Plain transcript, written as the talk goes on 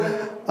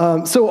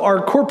So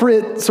our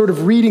corporate sort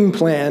of reading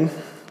plan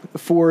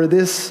for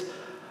this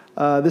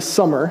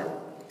summer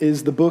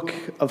is the book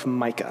of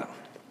Micah.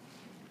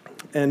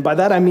 And by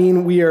that I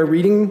mean we are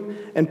reading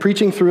and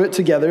preaching through it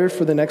together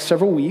for the next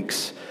several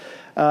weeks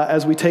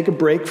as we take a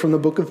break from the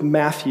book of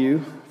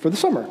Matthew for the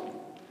summer.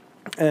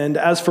 And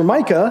as for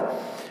Micah,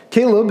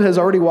 Caleb has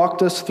already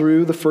walked us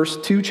through the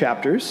first 2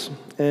 chapters.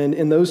 And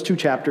in those 2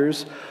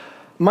 chapters,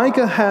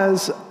 Micah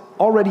has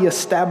already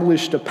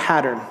established a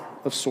pattern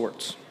of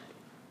sorts.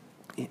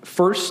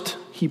 First,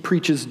 he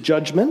preaches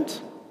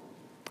judgment,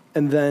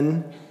 and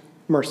then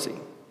mercy.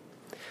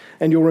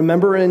 And you'll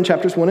remember in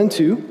chapters 1 and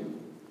 2,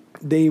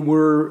 they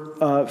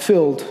were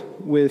filled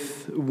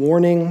with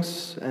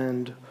warnings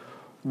and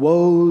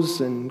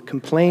woes and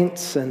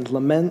complaints and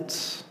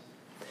laments.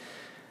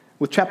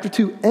 With chapter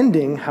 2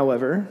 ending,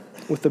 however,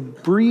 with a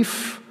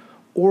brief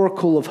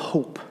oracle of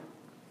hope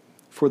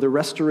for the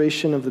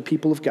restoration of the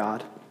people of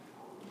God,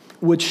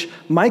 which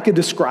Micah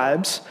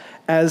describes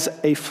as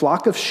a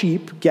flock of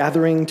sheep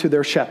gathering to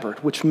their shepherd,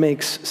 which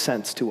makes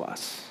sense to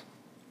us.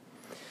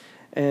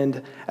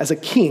 And as a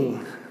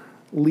king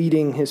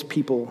leading his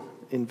people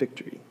in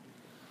victory.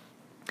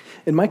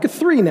 In Micah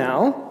 3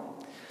 now,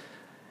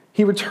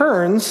 he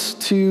returns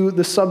to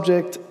the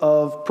subject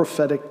of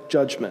prophetic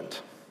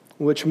judgment,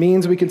 which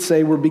means we could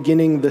say we're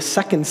beginning the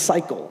second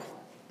cycle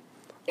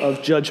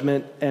of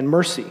judgment and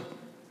mercy.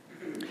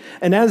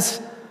 And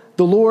as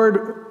the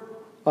Lord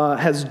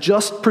has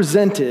just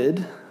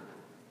presented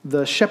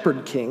the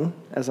shepherd king,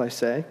 as I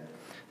say,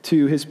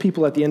 to his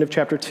people at the end of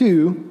chapter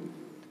 2,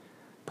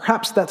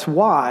 perhaps that's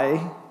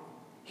why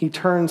he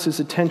turns his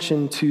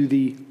attention to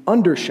the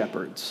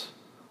under-shepherds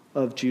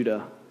of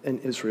Judah and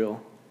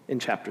Israel in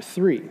chapter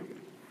 3.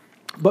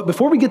 But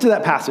before we get to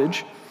that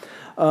passage,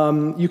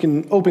 you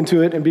can open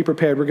to it and be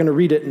prepared. We're going to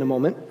read it in a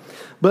moment.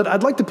 But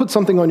I'd like to put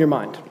something on your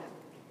mind.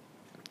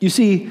 You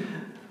see,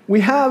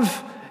 we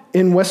have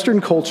in Western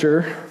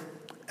culture,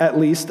 at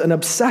least, an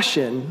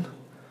obsession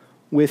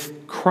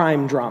with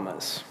crime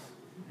dramas,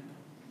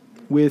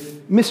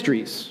 with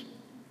mysteries,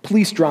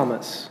 police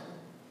dramas,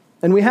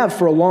 and we have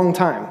for a long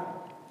time.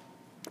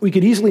 We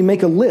could easily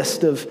make a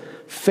list of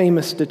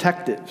famous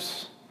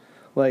detectives,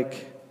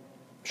 like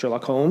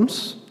Sherlock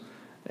Holmes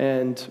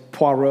and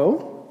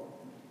Poirot,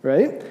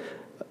 right?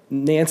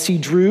 Nancy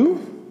Drew,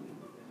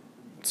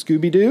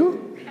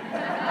 Scooby-Doo.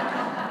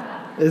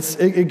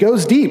 It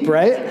goes deep,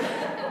 right?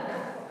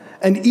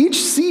 And each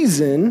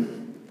season,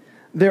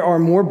 there are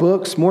more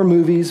books, more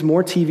movies,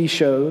 more TV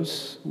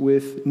shows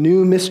with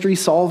new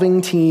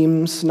mystery-solving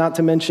teams, not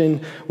to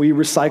mention we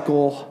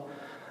recycle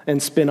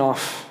and spin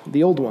off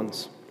the old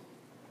ones.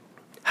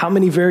 How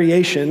many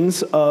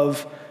variations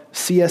of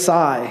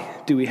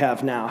CSI do we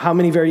have now? How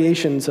many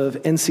variations of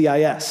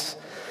NCIS?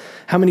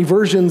 How many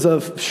versions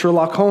of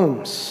Sherlock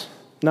Holmes?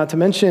 Not to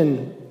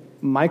mention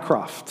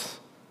Mycroft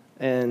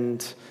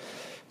and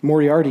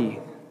Moriarty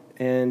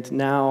and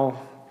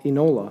now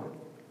Enola.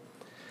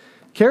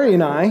 Carrie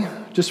and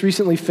I just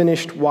recently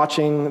finished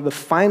watching the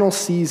final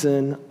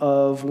season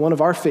of one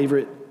of our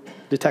favorite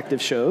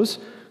detective shows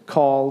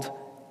called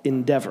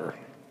Endeavor.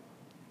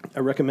 I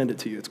recommend it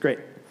to you. It's great.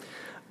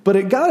 But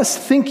it got us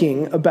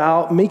thinking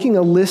about making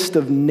a list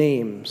of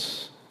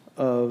names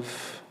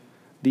of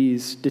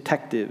these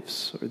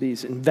detectives or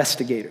these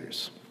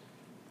investigators.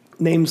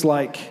 Names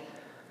like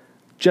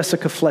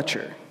Jessica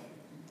Fletcher.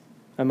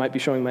 I might be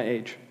showing my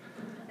age.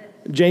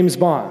 James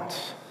Bond.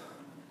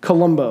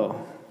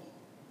 Columbo.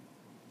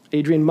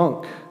 Adrian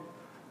Monk,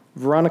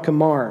 Veronica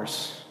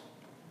Mars,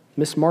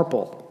 Miss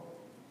Marple,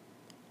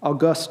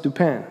 Auguste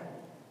Dupin.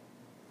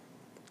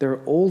 There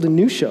are old and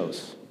new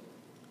shows.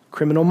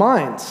 Criminal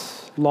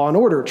Minds, Law and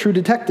Order, True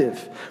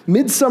Detective,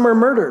 Midsummer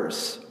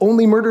Murders,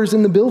 Only Murders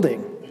in the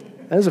Building.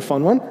 That is a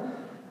fun one.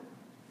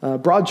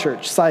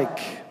 Broadchurch,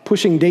 Psych,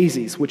 Pushing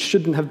Daisies, which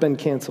shouldn't have been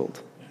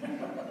canceled.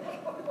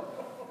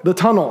 The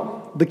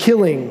Tunnel, The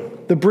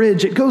Killing, The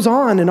Bridge, it goes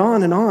on and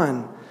on and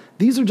on.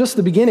 These are just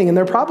the beginning, and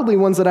they're probably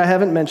ones that I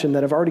haven't mentioned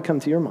that have already come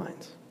to your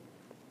minds.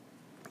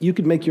 You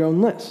could make your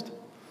own list.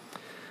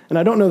 And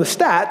I don't know the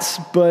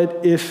stats,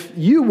 but if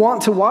you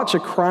want to watch a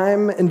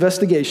crime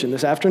investigation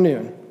this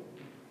afternoon,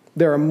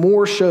 there are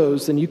more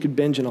shows than you could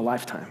binge in a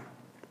lifetime.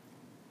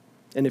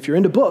 And if you're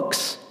into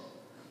books,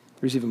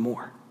 there's even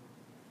more.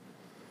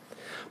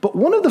 But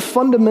one of the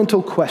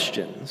fundamental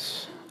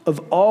questions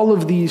of all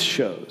of these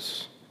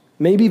shows,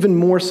 maybe even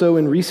more so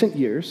in recent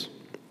years,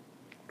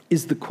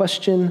 is the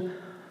question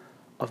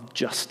of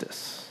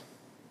justice.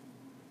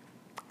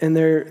 And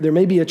there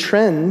may be a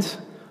trend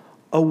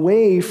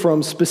away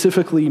from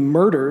specifically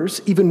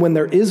murders, even when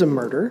there is a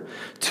murder,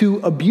 to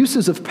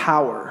abuses of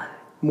power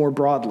more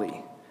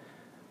broadly.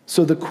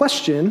 So the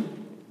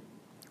question,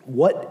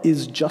 what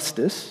is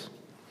justice,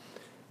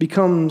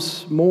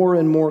 becomes more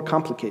and more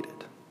complicated.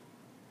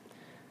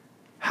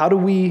 How do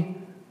we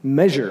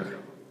measure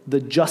the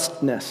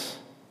justness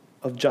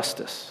of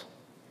justice?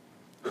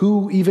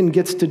 Who even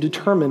gets to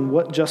determine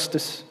what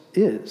justice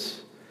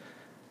is?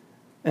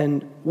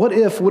 And what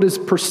if what is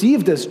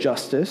perceived as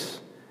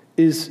justice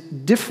is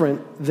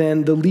different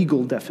than the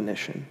legal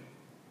definition?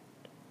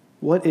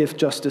 What if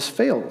justice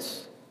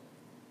fails?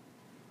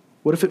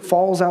 What if it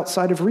falls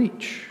outside of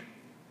reach?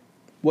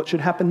 What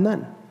should happen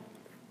then?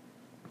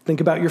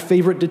 Think about your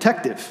favorite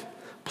detective,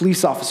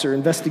 police officer,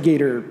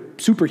 investigator,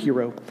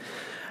 superhero.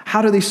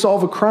 How do they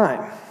solve a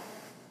crime?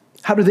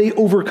 How do they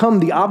overcome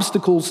the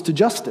obstacles to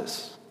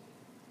justice?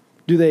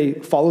 Do they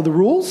follow the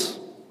rules?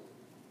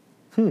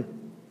 Do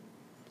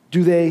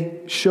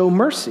they show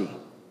mercy?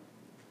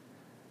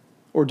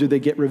 Or do they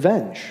get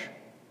revenge?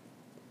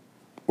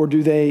 Or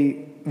do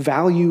they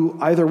value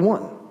either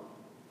one?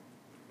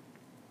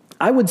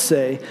 I would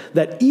say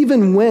that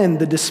even when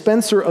the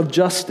dispenser of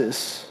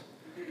justice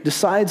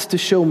decides to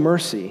show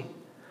mercy,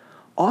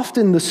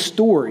 often the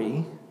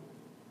story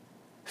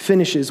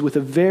finishes with a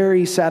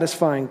very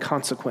satisfying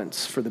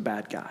consequence for the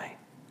bad guy,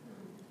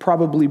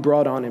 probably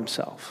brought on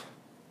himself.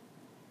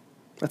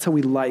 That's how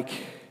we like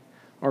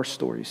our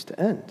stories to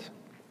end.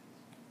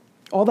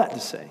 All that to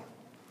say,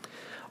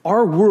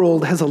 our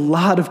world has a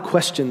lot of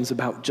questions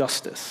about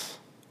justice,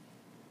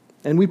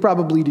 and we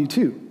probably do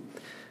too.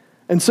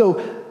 And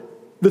so,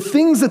 the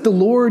things that the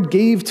Lord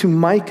gave to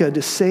Micah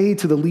to say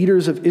to the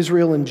leaders of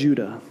Israel and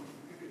Judah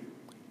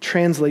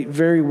translate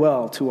very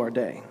well to our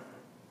day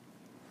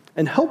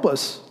and help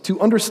us to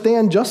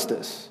understand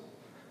justice.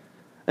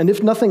 And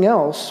if nothing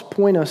else,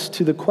 point us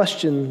to the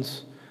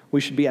questions we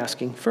should be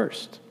asking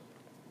first.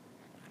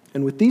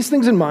 And with these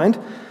things in mind,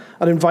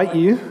 I'd invite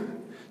you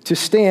to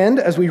stand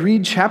as we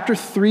read chapter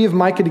 3 of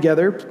Micah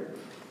together.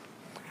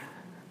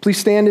 Please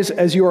stand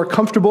as you are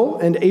comfortable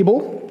and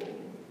able.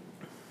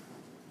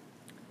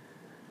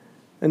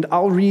 And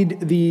I'll read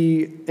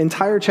the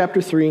entire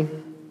chapter 3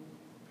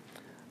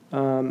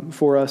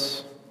 for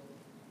us,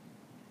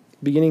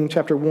 beginning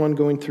chapter 1,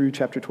 going through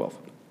chapter 12.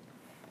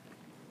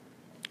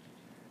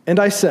 And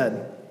I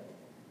said,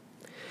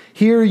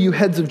 "Hear, you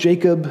heads of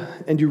Jacob,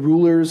 and you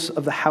rulers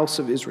of the house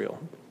of Israel.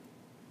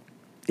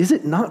 Is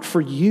it not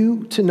for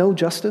you to know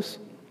justice?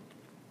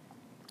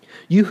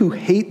 You who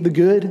hate the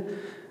good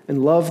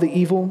and love the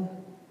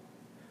evil,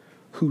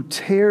 who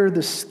tear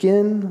the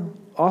skin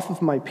off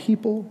of my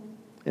people,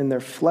 and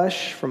their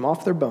flesh from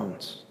off their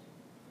bones,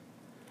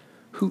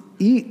 who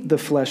eat the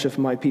flesh of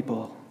my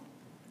people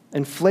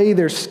and flay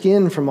their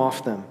skin from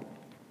off them,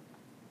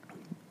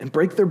 and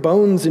break their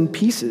bones in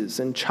pieces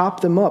and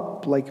chop them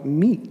up like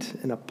meat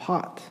in a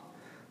pot,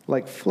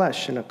 like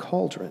flesh in a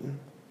cauldron.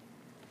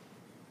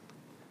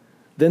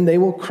 Then they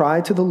will cry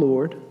to the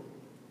Lord,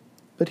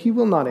 but he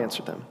will not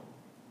answer them.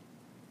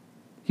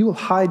 He will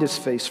hide his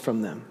face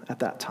from them at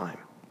that time,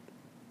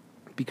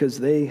 because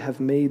they have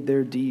made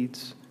their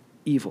deeds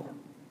evil.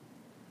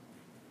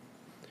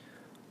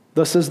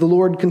 Thus says the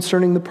Lord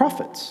concerning the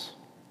prophets,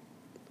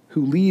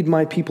 who lead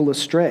my people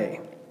astray,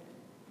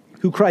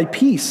 who cry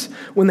peace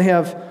when they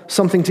have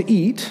something to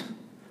eat,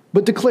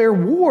 but declare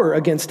war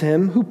against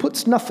him who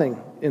puts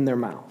nothing in their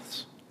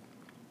mouths.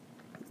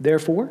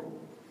 Therefore,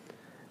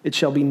 it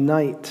shall be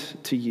night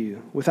to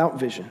you without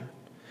vision,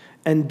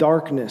 and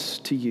darkness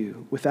to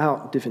you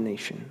without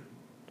divination.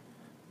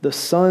 The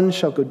sun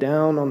shall go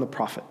down on the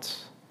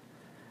prophets,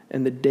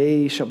 and the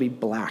day shall be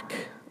black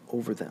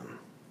over them.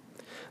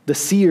 The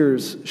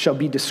seers shall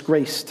be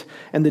disgraced,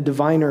 and the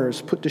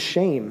diviners put to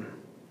shame.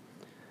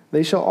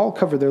 They shall all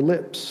cover their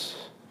lips,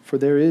 for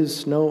there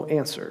is no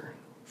answer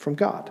from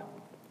God.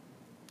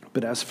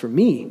 But as for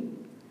me,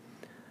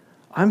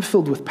 I'm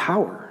filled with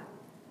power,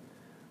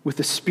 with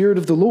the Spirit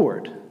of the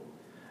Lord,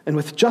 and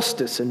with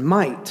justice and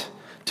might,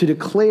 to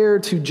declare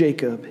to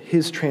Jacob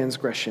his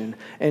transgression,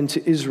 and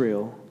to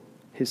Israel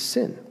his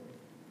sin.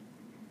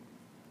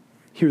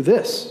 Hear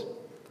this,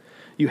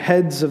 you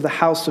heads of the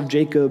house of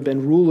Jacob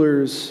and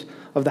rulers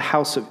of the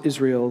house of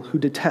Israel, who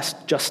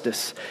detest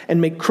justice and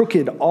make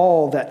crooked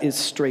all that is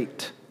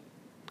straight,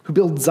 who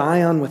build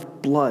Zion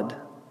with blood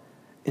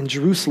and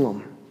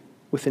Jerusalem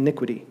with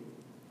iniquity.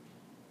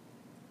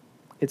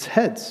 Its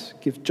heads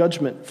give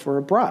judgment for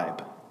a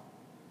bribe.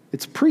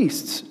 Its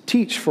priests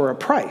teach for a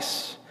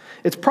price.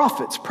 Its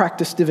prophets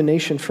practice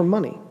divination for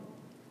money.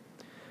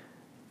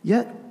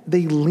 Yet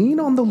they lean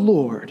on the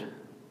Lord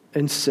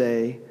and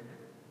say,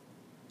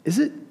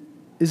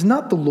 Is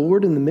not the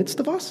Lord in the midst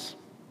of us?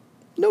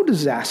 No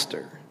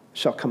disaster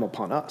shall come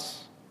upon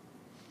us.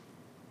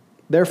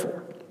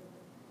 Therefore,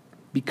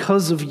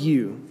 because of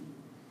you,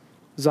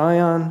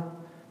 Zion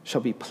shall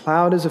be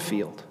plowed as a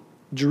field.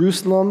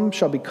 Jerusalem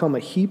shall become a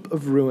heap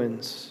of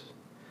ruins,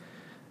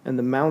 and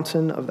the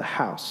mountain of the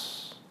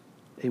house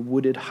a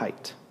wooded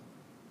height.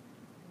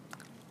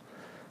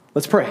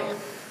 Let's pray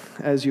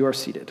as you are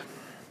seated.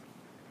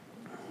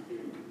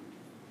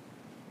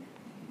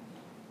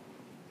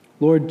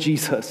 Lord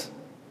Jesus,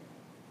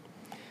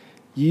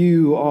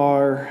 you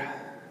are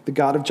the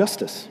God of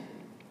justice.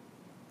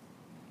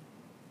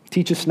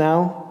 Teach us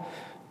now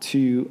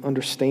to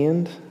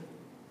understand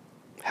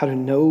how to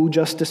know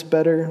justice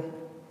better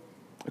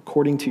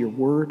according to your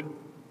word.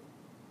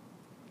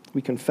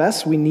 We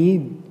confess we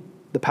need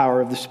the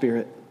power of the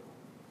Spirit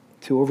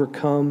to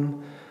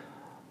overcome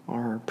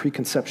our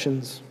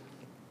preconceptions,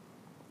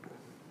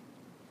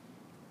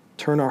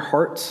 turn our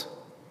hearts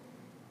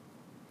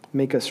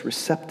Make us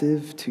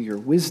receptive to your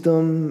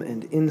wisdom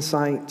and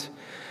insight.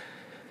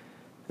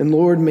 And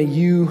Lord, may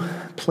you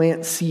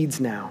plant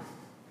seeds now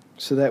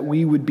so that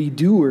we would be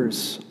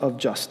doers of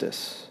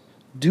justice,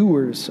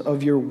 doers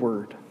of your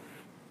word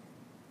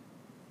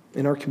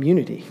in our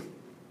community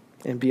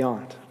and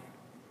beyond.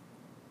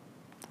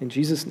 In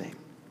Jesus' name,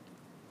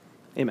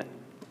 amen.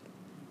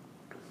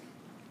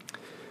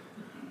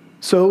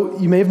 So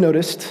you may have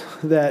noticed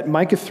that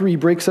Micah 3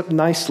 breaks up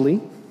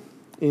nicely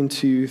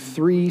into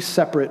 3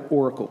 separate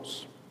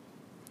oracles,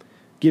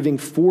 giving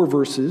 4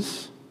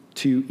 verses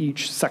to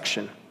each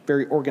section,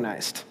 very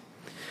organized.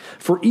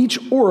 For each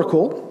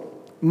oracle,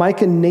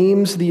 Micah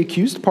names the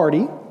accused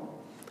party,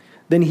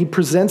 then he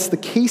presents the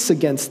case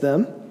against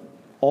them,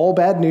 all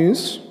bad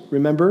news.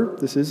 Remember,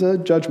 this is a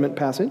judgment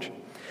passage.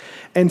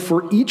 And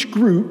for each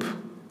group,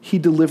 he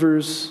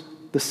delivers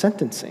the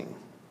sentencing.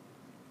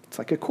 It's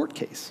like a court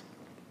case.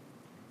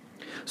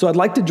 So I'd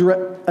like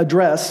to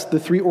address the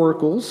 3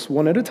 oracles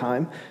one at a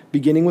time,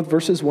 beginning with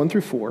verses 1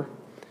 through 4,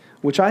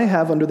 which I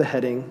have under the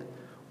heading,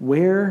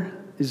 Where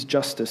is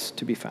Justice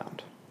to be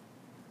Found?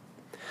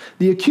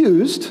 The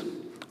accused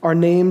are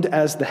named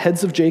as the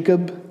heads of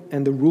Jacob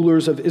and the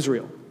rulers of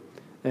Israel.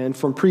 And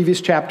from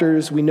previous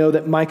chapters, we know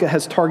that Micah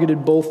has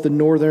targeted both the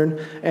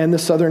northern and the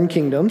southern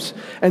kingdoms,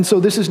 and so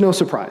this is no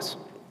surprise.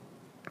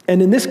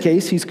 And in this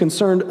case, he's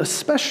concerned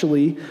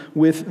especially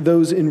with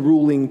those in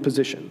ruling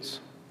positions.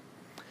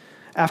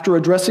 After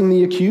addressing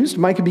the accused,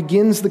 Micah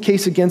begins the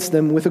case against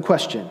them with a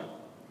question.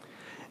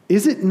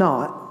 Is it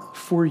not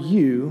for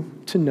you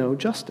to know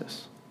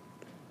justice?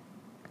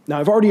 Now,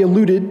 I've already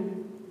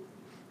alluded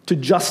to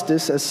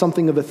justice as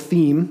something of a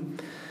theme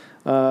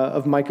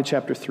of Micah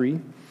chapter 3.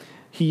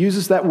 He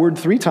uses that word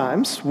 3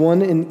 times,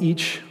 one in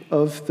each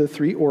of the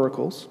 3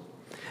 oracles.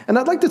 And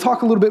I'd like to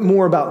talk a little bit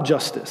more about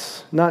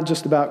justice, not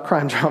just about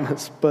crime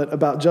dramas, but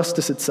about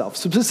justice itself,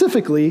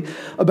 specifically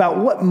about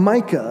what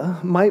Micah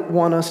might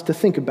want us to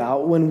think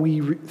about when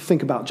we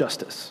think about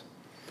justice.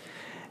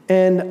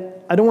 And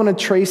I don't want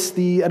to trace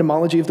the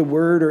etymology of the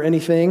word or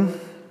anything,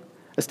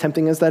 as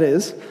tempting as that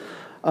is.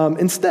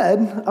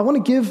 Instead, I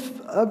want to give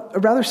a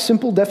rather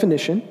simple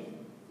definition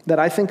that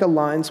I think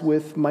aligns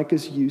with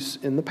Micah's use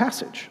in the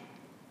passage.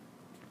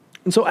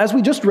 And so as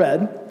we just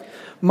read,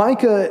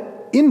 Micah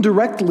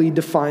indirectly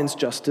defines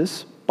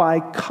justice by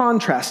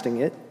contrasting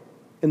it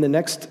in the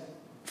next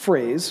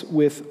phrase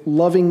with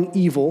loving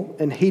evil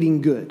and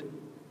hating good.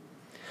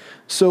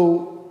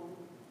 So,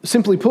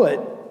 simply put,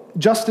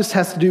 justice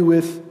has to do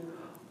with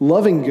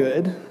loving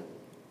good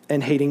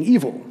and hating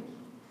evil.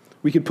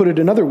 We could put it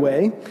another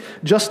way,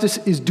 justice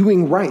is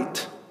doing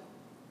right,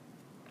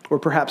 or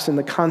perhaps in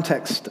the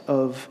context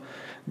of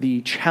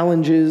the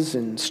challenges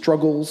and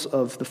struggles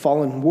of the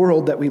fallen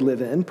world that we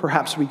live in,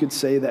 perhaps we could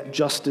say that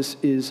justice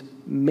is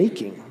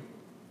making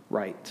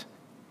right.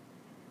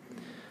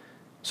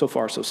 So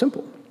far, so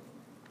simple.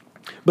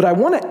 But I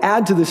want to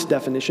add to this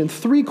definition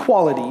 3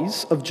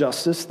 qualities of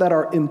justice that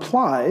are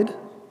implied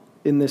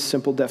in this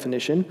simple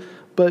definition,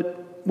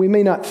 but we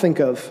may not think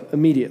of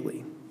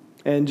immediately.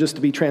 And just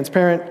to be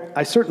transparent,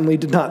 I certainly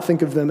did not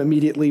think of them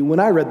immediately when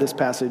I read this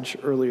passage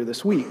earlier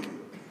this week.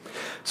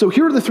 So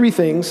here are the 3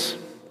 things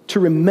to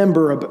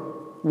remember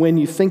when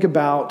you think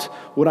about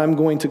what I'm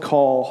going to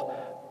call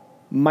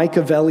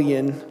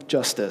Machiavellian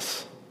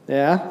justice.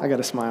 Yeah, I got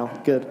a smile.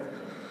 Good.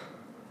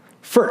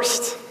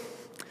 First,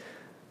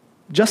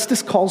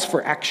 justice calls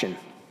for action.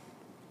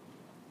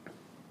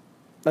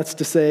 That's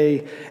to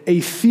say,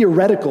 a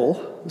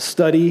theoretical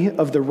study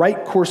of the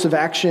right course of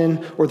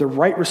action or the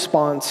right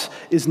response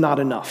is not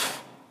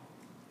enough.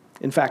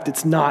 In fact,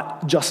 it's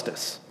not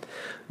justice.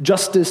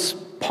 Justice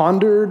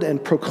pondered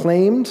and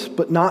proclaimed,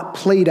 but not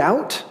played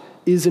out,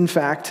 is in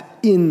fact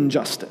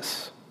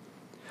injustice.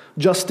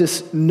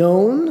 Justice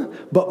known,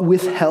 but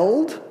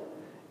withheld,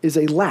 is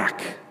a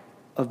lack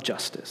of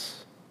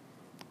justice.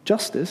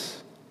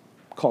 Justice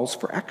calls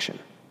for action.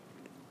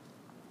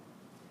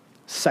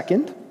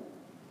 Second,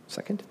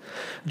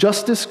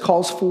 justice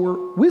calls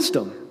for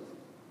wisdom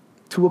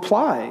to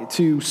apply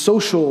to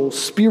social,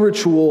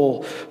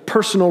 spiritual,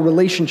 personal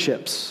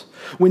relationships.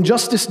 When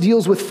justice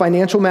deals with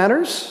financial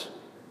matters,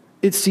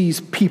 it sees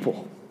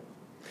people.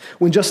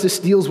 When justice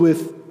deals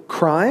with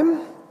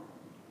crime,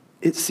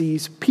 it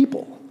sees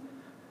people.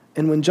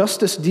 And when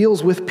justice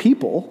deals with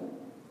people,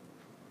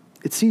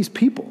 it sees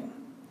people.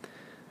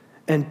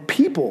 And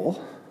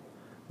people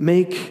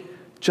make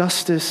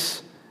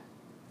justice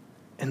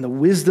and the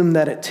wisdom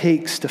that it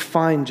takes to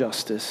find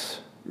justice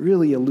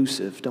really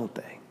elusive, don't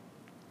they?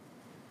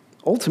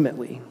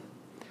 Ultimately,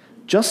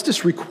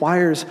 justice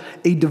requires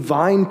a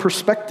divine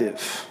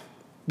perspective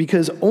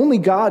because only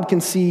God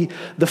can see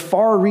the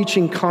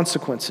far-reaching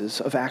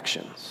consequences of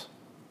actions.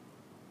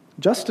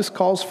 Justice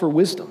calls for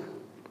wisdom.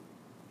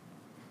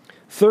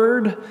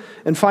 Third,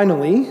 and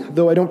finally,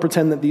 though I don't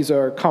pretend that these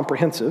are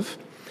comprehensive,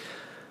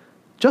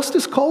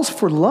 justice calls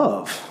for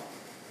love.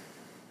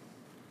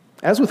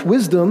 As with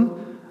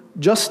wisdom,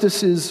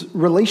 justice is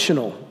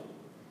relational.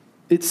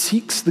 It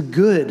seeks the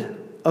good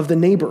of the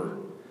neighbor,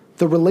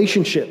 the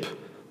relationship,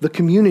 the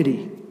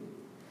community.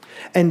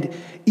 And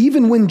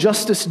even when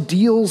justice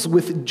deals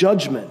with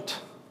judgment,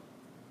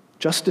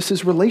 justice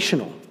is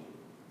relational.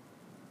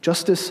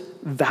 Justice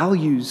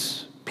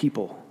values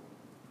people.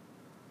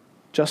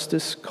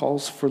 Justice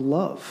calls for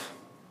love,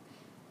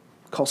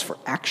 calls for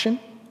action,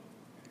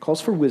 calls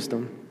for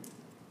wisdom,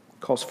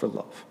 calls for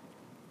love.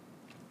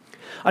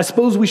 I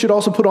suppose we should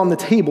also put on the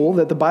table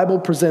that the Bible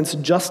presents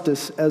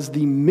justice as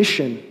the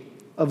mission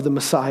of the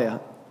Messiah.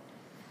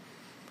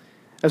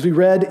 As we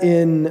read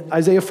in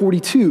Isaiah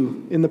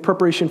 42 in the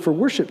preparation for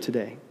worship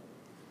today,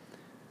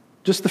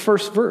 just the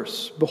first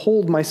verse,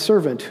 "Behold my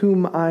servant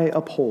whom I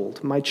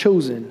uphold, my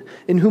chosen,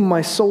 in whom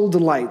my soul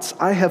delights.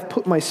 I have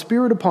put my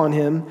spirit upon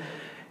him.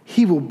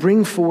 He will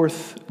bring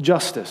forth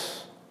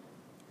justice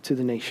to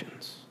the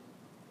nations."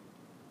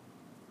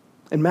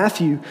 And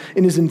Matthew,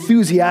 in his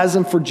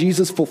enthusiasm for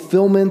Jesus'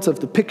 fulfillment of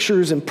the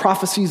pictures and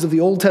prophecies of the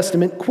Old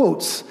Testament,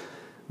 quotes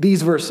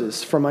these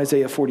verses from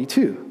Isaiah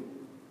 42.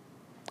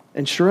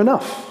 And sure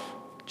enough,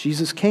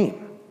 Jesus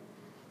came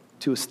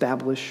to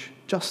establish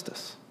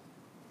justice.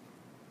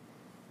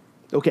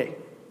 Okay,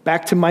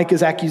 back to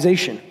Micah's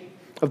accusation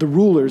of the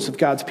rulers of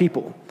God's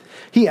people.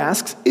 He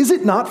asks, "Is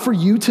it not for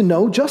you to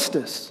know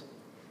justice?"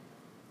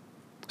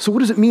 So what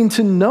does it mean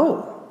to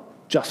know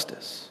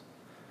justice?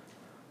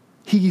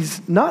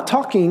 He's not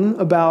talking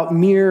about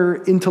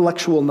mere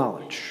intellectual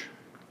knowledge.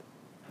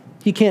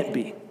 He can't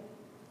be.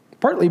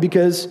 Partly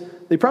because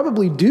they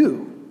probably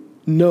do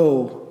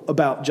know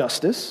about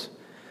justice.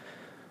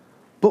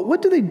 But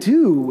what do they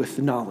do with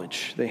the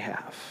knowledge they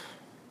have?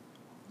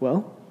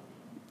 Well,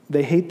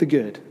 they hate the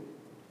good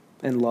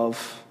and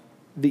love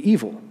the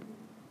evil.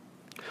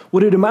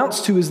 What it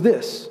amounts to is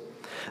this: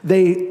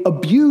 they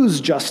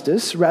abuse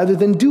justice rather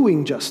than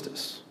doing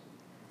justice.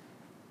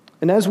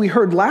 And as we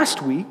heard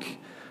last week,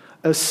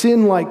 a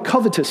sin like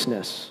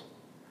covetousness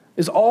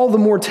is all the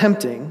more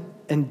tempting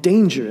and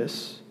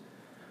dangerous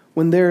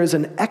when there is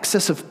an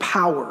excess of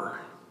power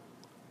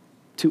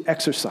to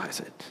exercise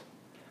it.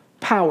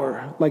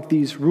 Power like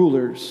these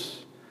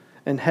rulers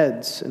and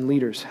heads and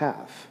leaders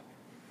have.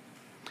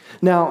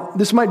 Now,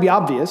 this might be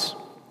obvious,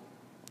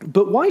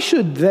 but why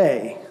should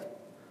they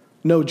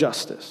know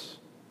justice?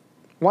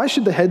 Why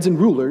should the heads and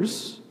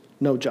rulers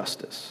know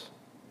justice?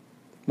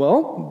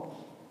 Well,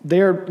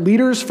 they're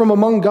leaders from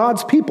among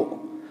God's people,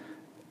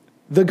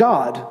 the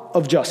God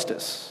of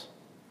justice.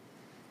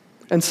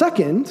 And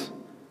second,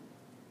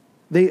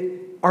 they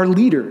are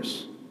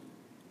leaders.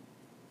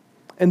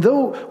 And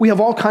though we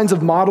have all kinds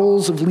of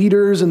models of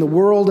leaders in the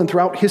world and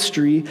throughout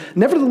history,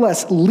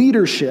 nevertheless,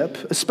 leadership,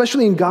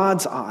 especially in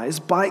God's eyes,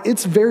 by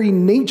its very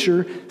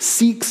nature,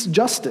 seeks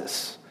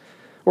justice.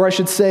 Or I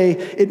should say,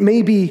 it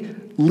may be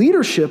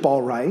leadership,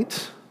 all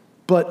right,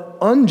 but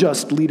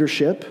unjust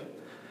leadership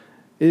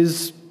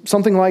is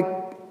something like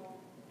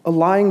a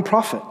lying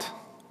prophet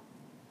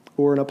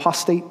or an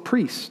apostate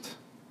priest.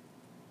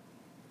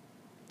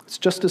 It's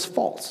just as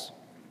false.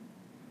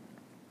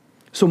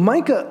 So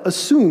Micah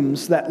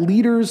assumes that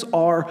leaders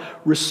are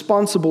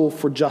responsible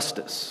for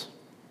justice.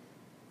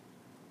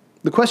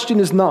 The question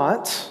is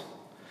not,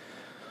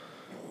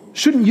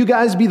 shouldn't you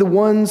guys be the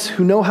ones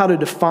who know how to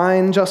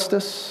define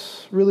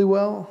justice really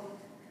well?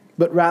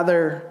 But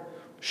rather,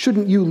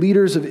 shouldn't you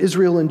leaders of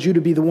Israel and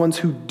Judah be the ones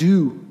who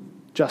do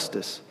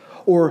justice,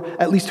 or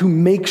at least who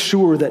make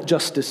sure that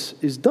justice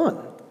is done?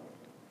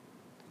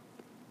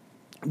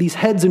 These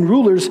heads and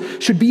rulers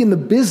should be in the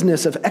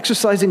business of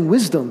exercising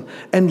wisdom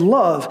and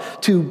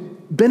love to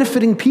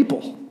benefiting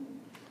people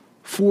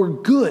for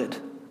good,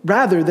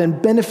 rather than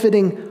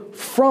benefiting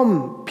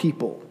from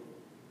people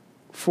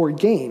for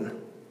gain.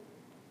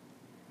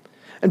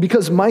 And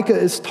because Micah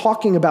is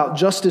talking about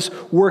justice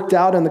worked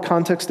out in the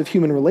context of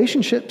human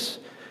relationships,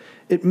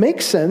 it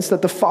makes sense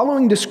that the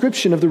following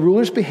description of the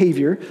ruler's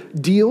behavior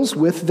deals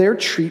with their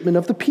treatment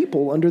of the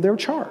people under their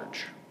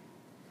charge,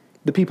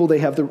 the people they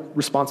have the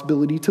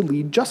responsibility to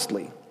lead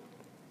justly.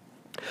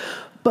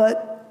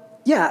 But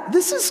yeah,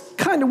 this is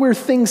kind of where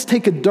things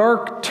take a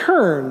dark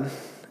turn,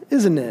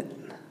 isn't it?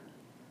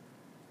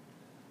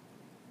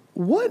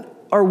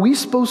 What are we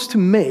supposed to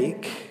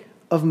make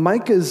of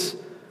Micah's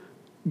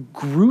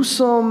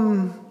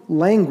gruesome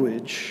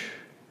language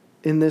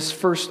in this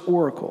first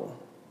oracle?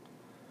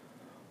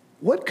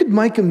 What could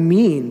Micah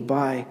mean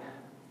by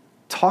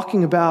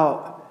talking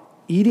about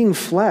eating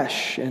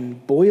flesh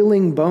and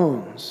boiling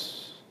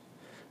bones?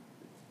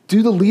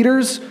 Do the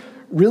leaders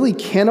really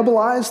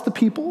cannibalize the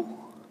people?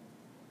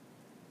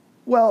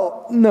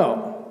 Well,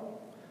 no.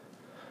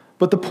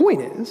 But the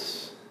point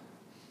is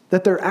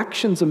that their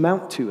actions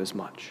amount to as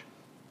much.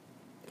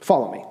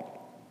 Follow me.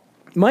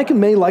 Micah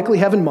may likely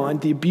have in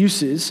mind the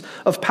abuses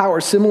of power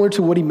similar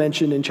to what he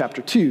mentioned in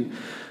chapter 2,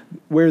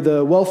 where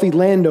the wealthy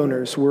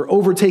landowners were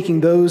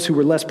overtaking those who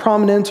were less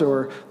prominent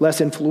or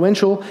less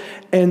influential.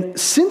 And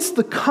since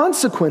the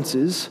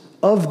consequences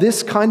of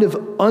this kind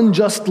of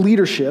unjust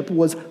leadership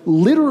was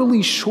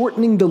literally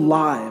shortening the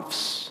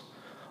lives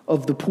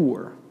of the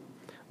poor,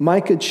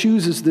 Micah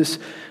chooses this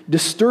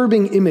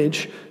disturbing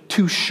image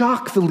to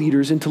shock the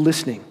leaders into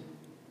listening,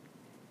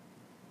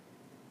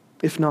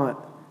 if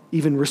not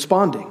even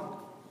responding.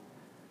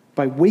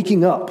 by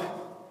waking up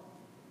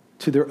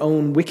to their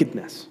own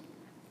wickedness.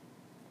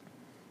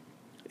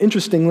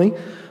 Interestingly,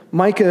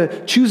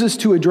 Micah chooses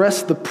to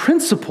address the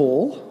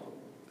principle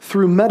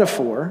through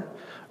metaphor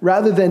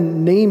rather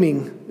than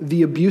naming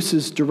the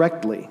abuses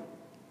directly.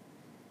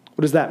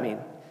 What does that mean?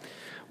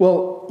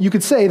 Well, you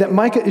could say that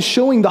Micah is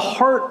showing the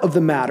heart of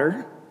the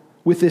matter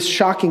with this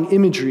shocking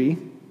imagery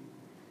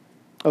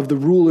of the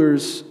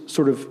rulers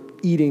sort of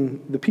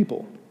eating the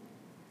people.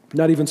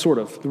 Not even sort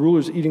of, the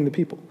rulers eating the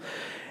people.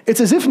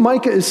 It's as if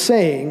Micah is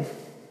saying,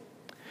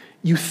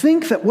 you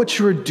think that what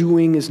you're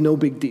doing is no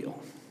big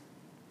deal,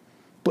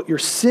 but your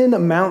sin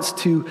amounts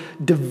to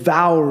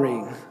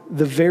devouring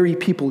the very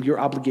people you're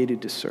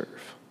obligated to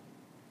serve.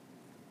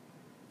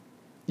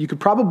 You could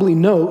probably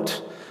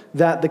note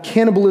that the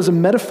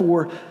cannibalism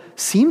metaphor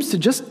seems to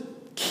just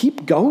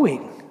keep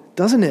going,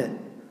 doesn't it?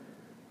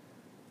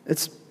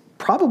 It's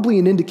probably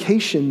an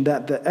indication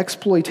that the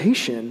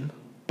exploitation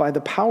by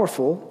the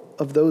powerful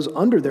of those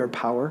under their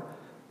power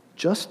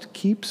just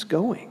keeps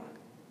going.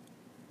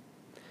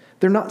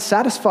 They're not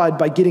satisfied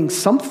by getting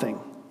something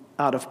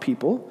out of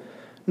people,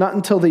 not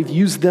until they've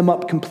used them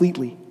up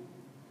completely,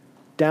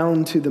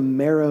 down to the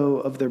marrow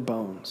of their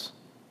bones.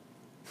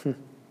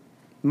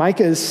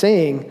 Micah is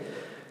saying,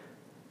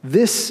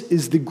 this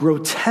is the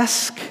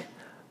grotesque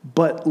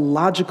but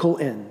logical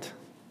end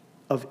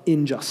of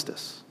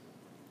injustice.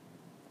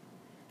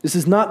 This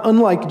is not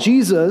unlike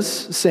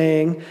Jesus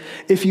saying,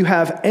 if you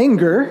have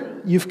anger,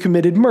 you've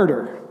committed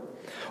murder.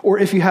 Or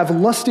if you have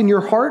lust in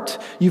your heart,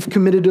 you've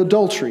committed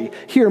adultery.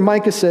 Here,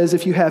 Micah says,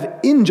 if you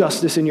have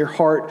injustice in your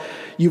heart,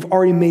 you've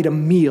already made a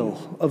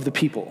meal of the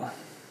people.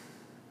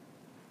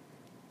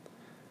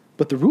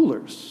 But the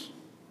rulers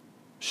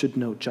should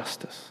know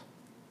justice.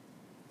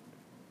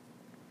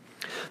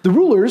 The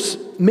rulers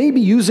may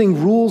be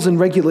using rules and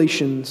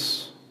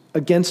regulations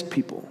against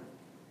people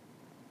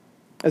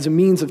as a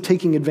means of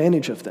taking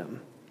advantage of them.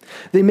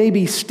 They may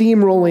be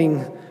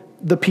steamrolling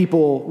the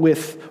people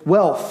with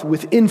wealth,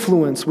 with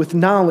influence, with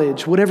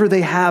knowledge, whatever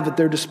they have at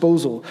their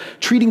disposal,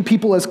 treating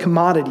people as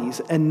commodities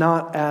and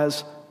not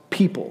as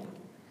people.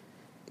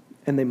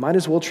 And they might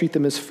as well treat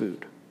them as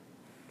food.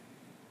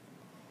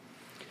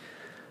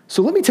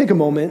 So let me take a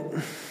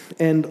moment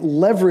and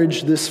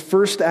leverage this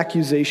first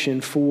accusation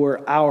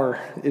for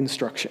our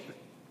instruction.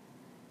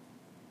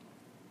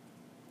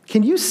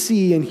 Can you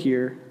see and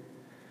hear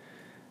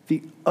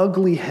the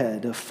ugly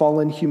head of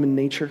fallen human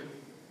nature?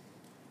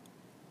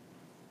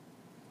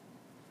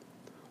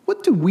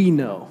 What do we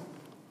know?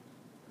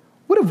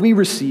 What have we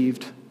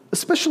received,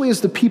 especially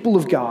as the people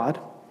of God,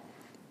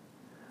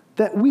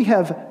 that we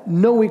have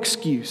no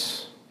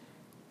excuse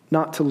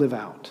not to live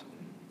out?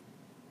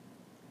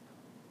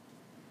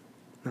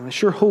 Now, I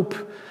sure hope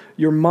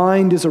your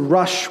mind is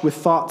arush with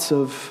thoughts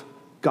of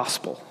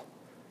gospel,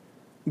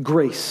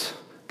 grace,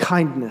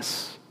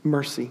 kindness,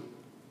 mercy.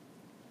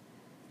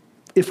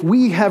 If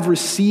we have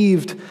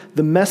received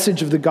the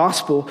message of the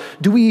gospel,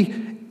 do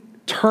we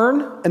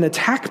turn and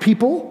attack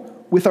people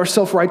with our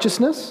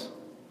self-righteousness?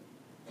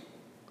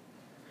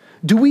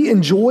 Do we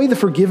enjoy the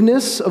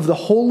forgiveness of the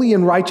holy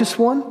and righteous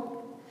one,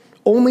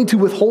 only to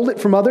withhold it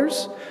from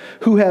others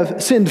who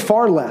have sinned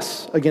far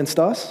less against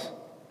us?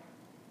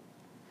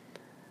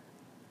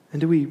 And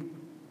do we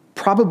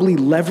probably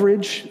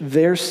leverage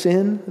their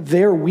sin,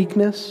 their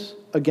weakness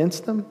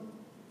against them,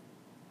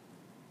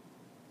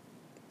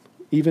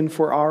 even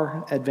for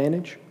our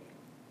advantage?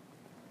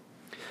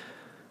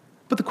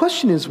 But the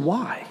question is,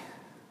 why?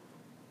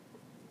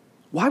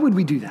 Why would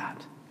we do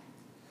that?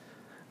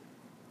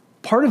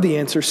 Part of the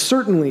answer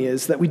certainly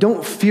is that we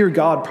don't fear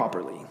God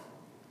properly.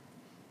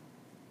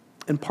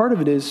 And part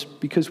of it is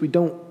because we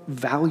don't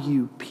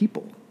value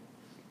people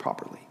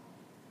properly.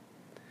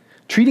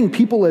 Treating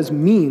people as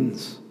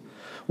means,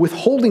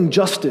 withholding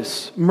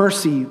justice,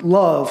 mercy,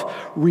 love,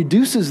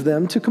 reduces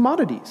them to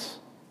commodities.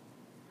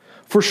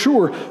 For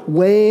sure,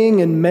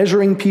 weighing and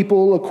measuring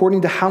people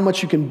according to how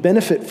much you can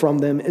benefit from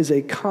them is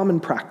a common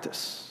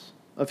practice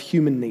of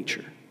human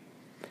nature.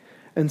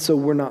 And so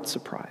we're not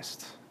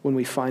surprised when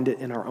we find it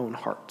in our own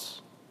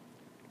hearts.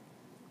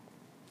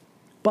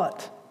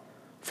 But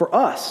for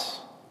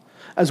us,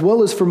 as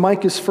well as for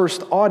Micah's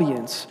first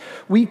audience,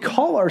 we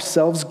call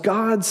ourselves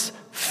God's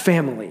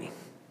family.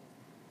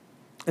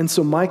 And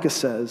so Micah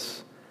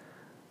says,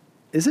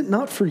 is it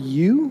not for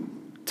you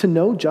to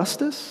know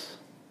justice,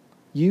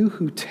 you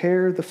who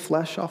tear the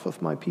flesh off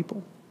of my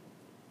people?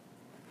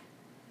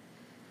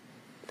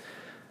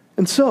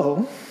 And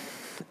so,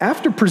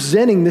 after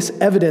presenting this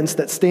evidence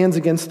that stands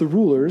against the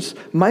rulers,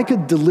 Micah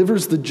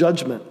delivers the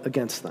judgment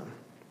against them.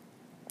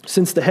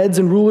 Since the heads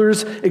and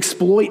rulers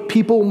exploit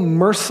people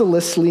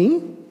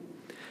mercilessly,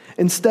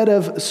 instead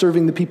of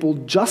serving the people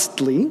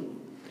justly,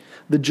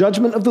 the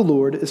judgment of the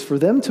Lord is for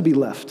them to be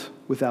left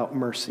without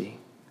mercy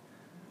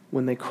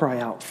when they cry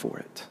out for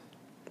it.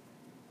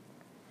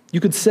 You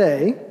could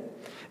say,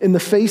 in the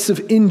face of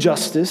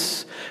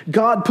injustice,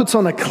 God puts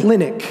on a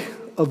clinic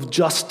of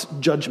just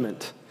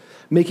judgment,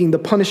 making the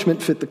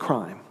punishment fit the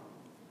crime.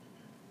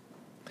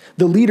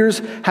 The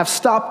leaders have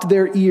stopped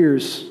their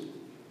ears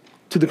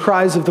to the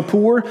cries of the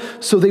poor,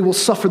 so they will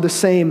suffer the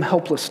same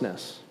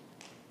helplessness.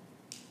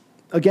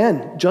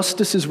 Again,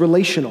 justice is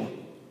relational.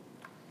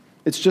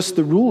 It's just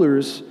the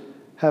rulers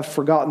have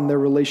forgotten their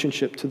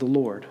relationship to the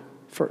Lord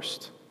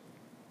first.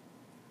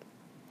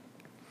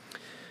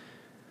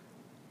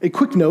 A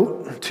quick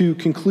note to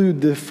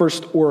conclude the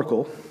first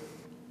oracle.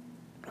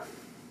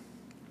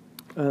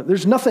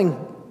 There's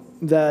nothing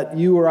that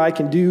you or I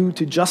can do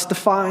to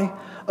justify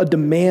a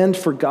demand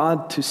for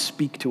God to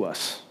speak to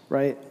us,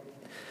 right?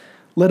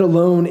 Let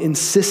alone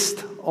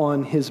insist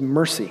on his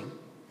mercy.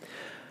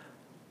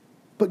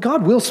 But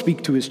God will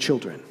speak to his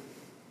children.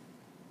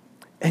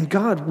 And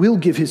God will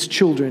give his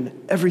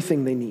children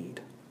everything they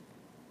need.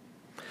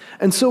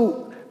 And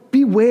so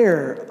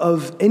beware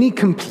of any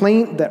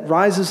complaint that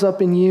rises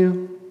up in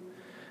you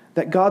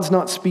that God's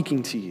not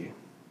speaking to you,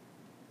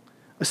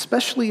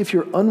 especially if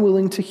you're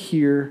unwilling to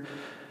hear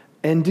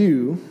and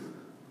do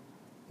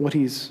what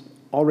he's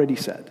already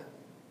said.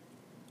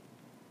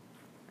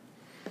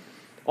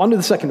 On to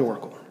the second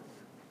oracle,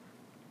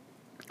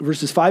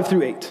 verses 5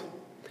 through 8,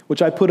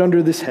 which I put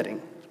under this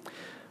heading: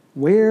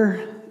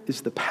 Where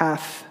is the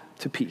path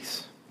to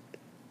peace?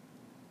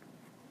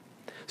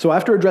 So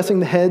after addressing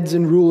the heads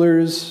and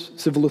rulers,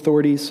 civil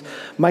authorities,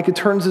 Micah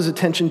turns his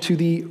attention to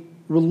the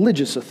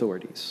religious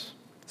authorities,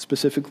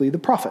 specifically the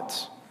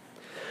prophets.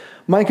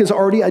 Micah's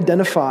already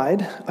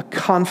identified a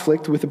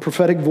conflict with the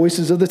prophetic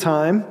voices of the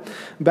time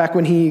back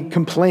when he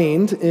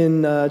complained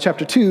in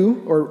chapter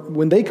 2, or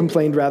when they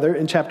complained rather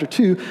in chapter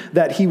 2,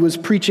 that he was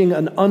preaching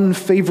an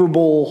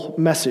unfavorable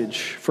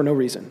message for no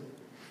reason.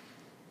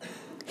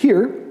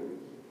 Here,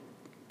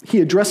 he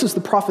addresses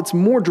the prophets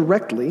more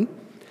directly,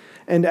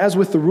 and as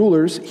with the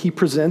rulers, he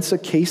presents a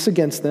case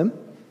against them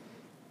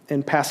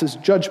and passes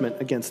judgment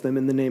against them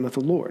in the name of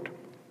the Lord.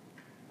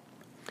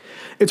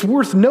 It's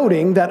worth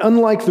noting that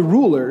unlike the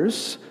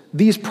rulers,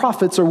 these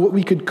prophets are what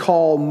we could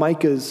call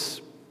Micah's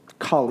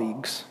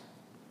colleagues.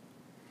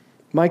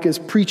 Micah is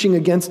preaching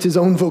against his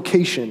own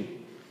vocation,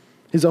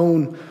 his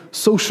own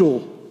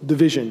social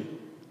division.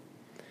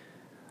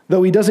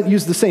 Though he doesn't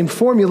use the same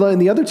formula in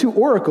the other two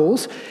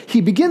oracles, he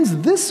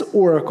begins this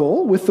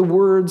oracle with the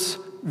words,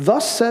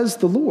 "Thus says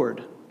the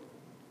Lord."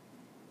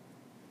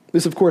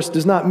 This, of course,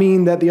 does not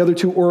mean that the other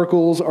two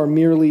oracles are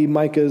merely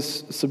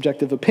Micah's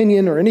subjective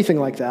opinion or anything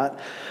like that,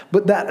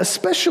 but that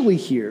especially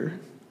here,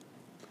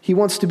 he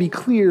wants to be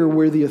clear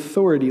where the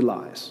authority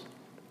lies.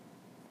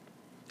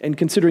 And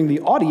considering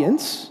the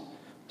audience,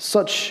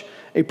 such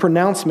a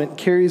pronouncement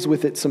carries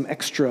with it some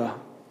extra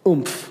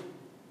oomph.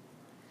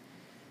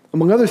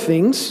 Among other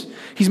things,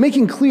 he's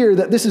making clear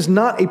that this is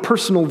not a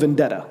personal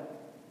vendetta.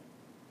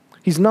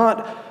 He's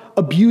not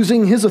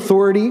abusing his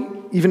authority,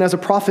 even as a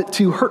prophet,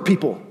 to hurt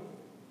people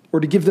or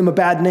to give them a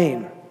bad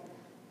name.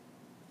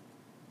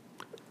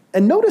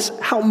 And notice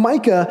how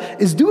Micah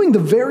is doing the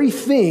very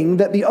thing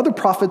that the other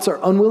prophets are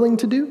unwilling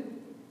to do.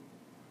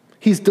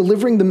 He's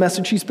delivering the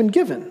message he's been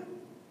given,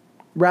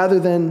 rather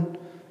than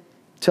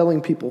telling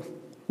people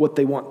what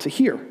they want to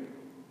hear.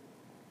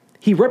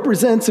 He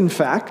represents, in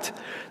fact,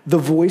 the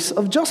voice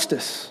of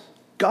justice,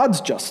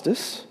 God's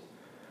justice,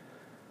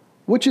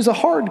 which is a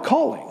hard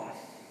calling.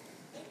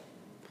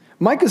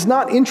 Micah's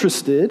not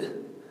interested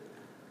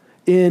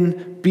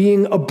in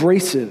being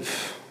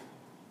abrasive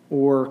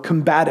or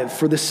combative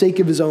for the sake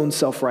of his own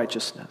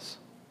self-righteousness.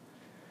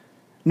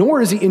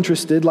 Nor is he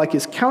interested, like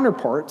his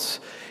counterparts,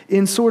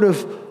 in sort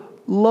of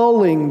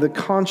lulling the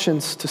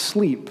conscience to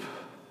sleep,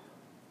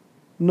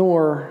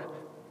 nor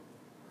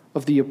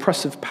of the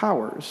oppressive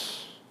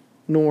powers,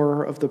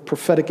 nor of the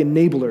prophetic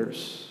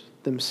enablers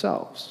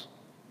themselves.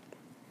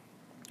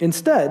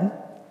 Instead,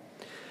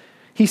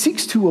 he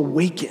seeks to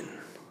awaken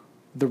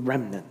the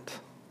remnant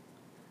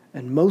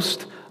and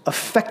most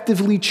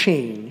effectively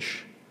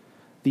change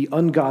the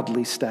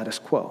ungodly status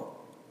quo.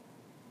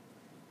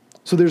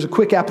 So there's a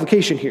quick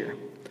application here,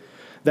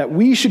 that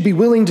we should be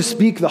willing to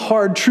speak the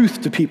hard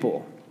truth to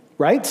people,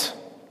 right?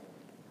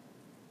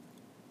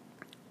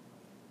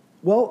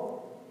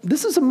 Well,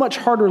 this is a much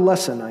harder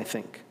lesson, I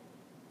think.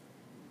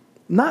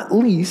 Not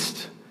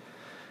least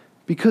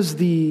because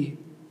the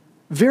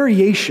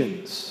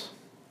variations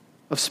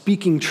of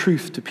speaking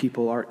truth to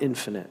people are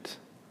infinite.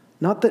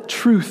 Not that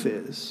truth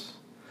is,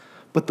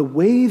 but the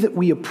way that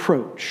we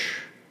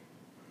approach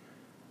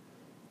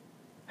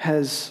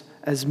has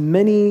as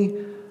many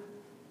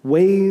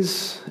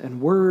ways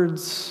and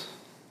words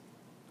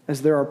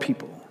as there are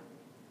people.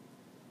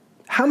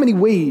 How many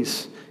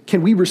ways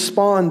can we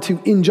respond to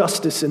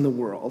injustice in the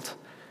world?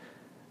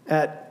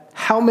 At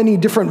how many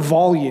different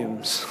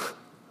volumes?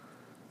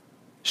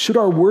 Should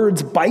our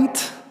words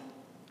bite,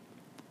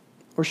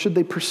 or should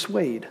they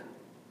persuade?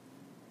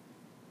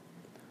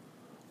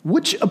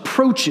 Which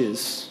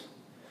approaches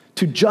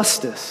to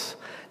justice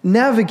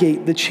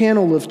navigate the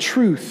channel of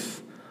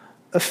truth,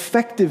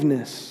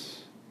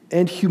 effectiveness,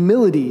 and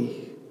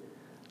humility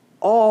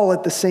all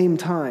at the same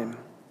time?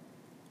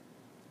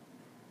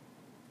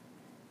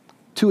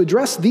 To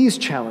address these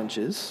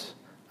challenges,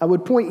 I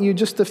would point you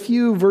just a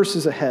few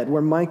verses ahead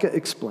where Micah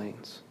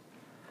explains.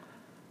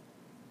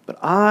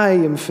 but I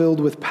am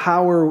filled with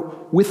power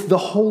with the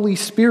Holy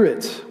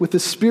Spirit, with the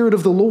Spirit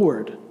of the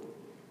Lord.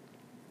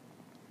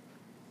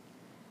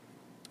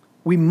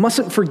 We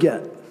mustn't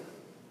forget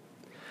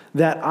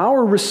that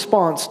our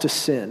response to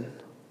sin,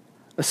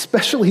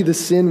 especially the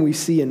sin we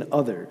see in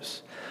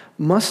others,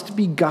 must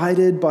be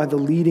guided by the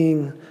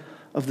leading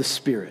of the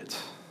Spirit.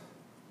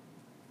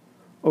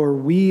 Or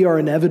we are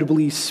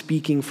inevitably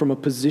speaking from a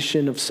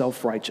position of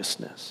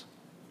self-righteousness.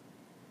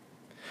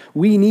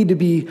 We need to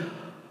be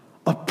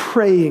a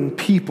praying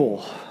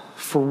people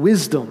for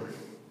wisdom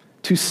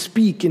to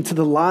speak into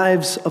the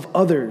lives of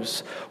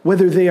others,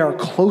 whether they are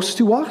close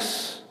to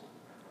us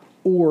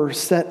or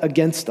set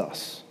against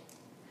us.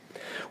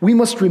 We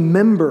must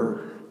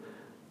remember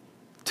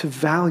to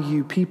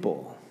value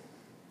people,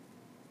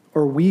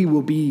 or we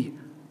will be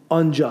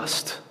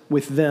unjust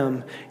with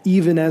them,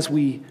 even as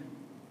we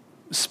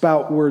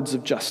spout words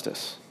of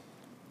justice.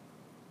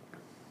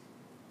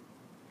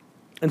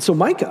 And so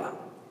Micah,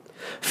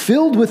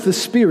 filled with the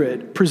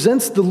Spirit,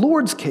 presents the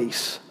Lord's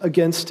case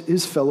against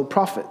his fellow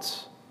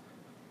prophets.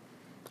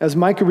 As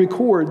Micah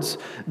records,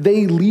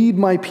 they lead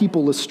my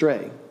people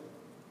astray.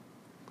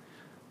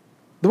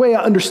 The way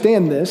I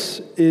understand this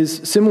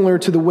is similar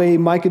to the way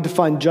Micah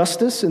defined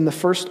justice in the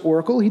first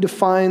oracle. He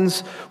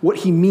defines what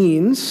he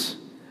means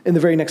in the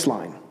very next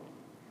line.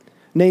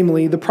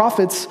 Namely, the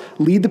prophets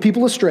lead the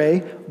people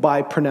astray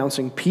by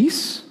pronouncing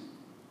peace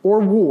or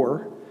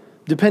war,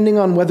 depending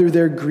on whether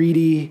their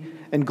greedy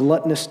and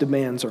gluttonous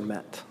demands are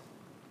met.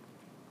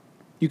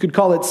 You could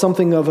call it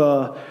something of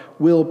a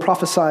will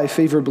prophesy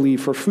favorably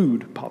for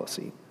food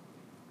policy.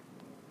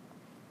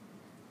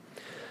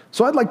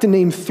 So I'd like to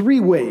name 3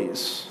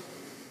 ways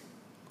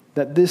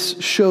that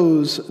this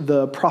shows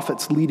the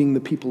prophets leading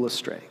the people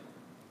astray.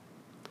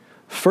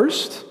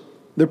 First,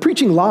 they're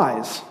preaching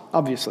lies,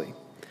 obviously.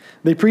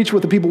 They preach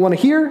what the people want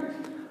to hear,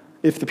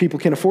 if the people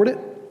can afford it,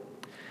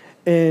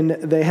 and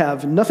they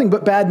have nothing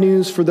but bad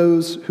news for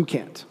those who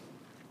can't.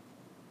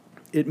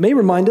 It may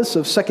remind us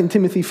of 2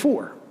 Timothy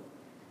 4,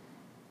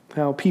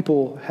 how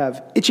people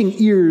have itching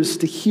ears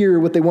to hear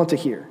what they want to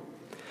hear.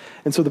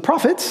 And so the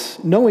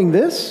prophets, knowing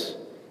this,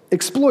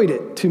 exploit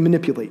it to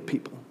manipulate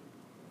people.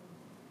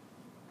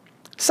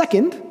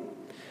 Second,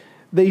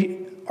 they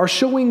are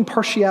showing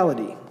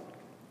partiality.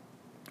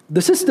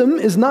 The system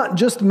is not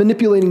just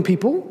manipulating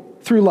people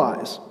through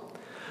lies,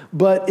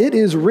 but it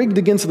is rigged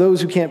against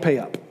those who can't pay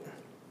up.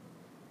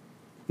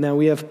 Now,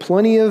 we have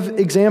plenty of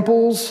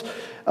examples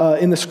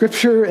in the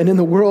scripture and in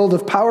the world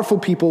of powerful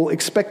people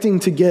expecting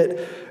to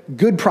get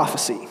good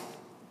prophecy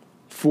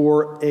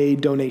for a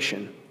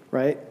donation,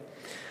 right?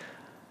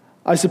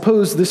 I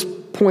suppose this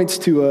points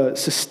to a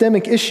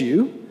systemic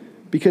issue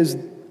because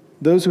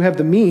those who have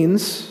the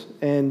means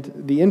and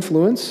the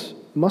influence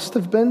must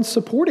have been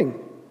supporting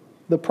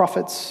the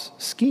prophet's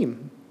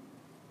scheme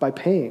by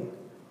paying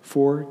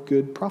for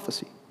good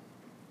prophecy.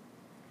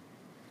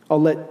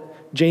 I'll let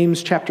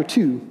James chapter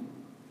 2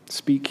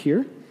 speak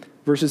here,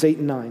 verses 8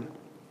 and 9.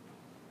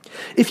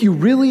 If you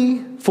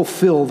really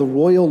fulfill the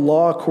royal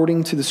law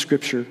according to the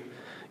scripture,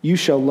 you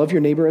shall love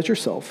your neighbor as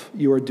yourself,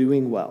 you are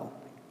doing well.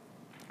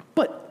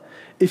 But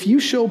if you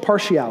show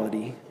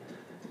partiality,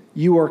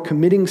 you are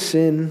committing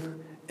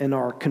sin and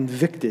are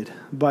convicted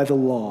by the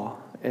law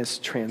as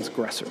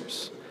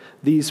transgressors.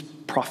 These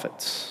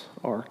prophets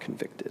are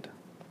convicted.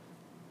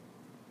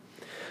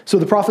 So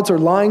the prophets are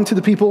lying to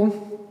the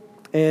people,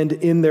 and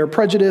in their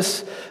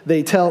prejudice,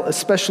 they tell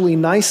especially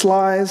nice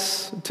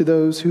lies to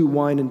those who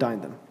wine and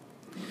dine them.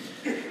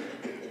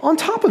 On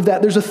top of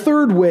that, there's a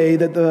third way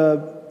that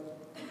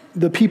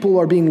the people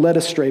are being led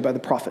astray by the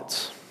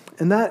prophets,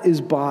 and that is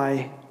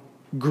by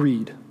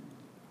greed.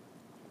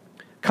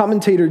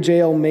 Commentator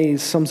J.L.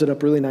 Mays sums it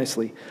up really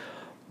nicely.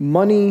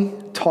 Money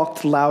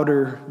talked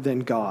louder than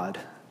God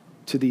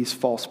to these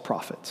false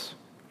prophets.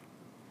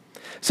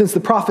 Since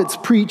the prophets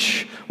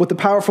preach what the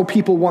powerful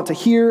people want to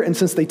hear, and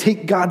since they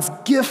take God's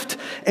gift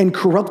and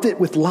corrupt it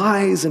with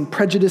lies and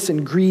prejudice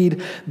and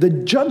greed, the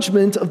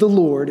judgment of the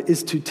Lord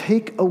is to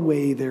take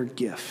away their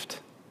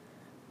gift,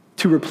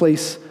 to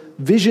replace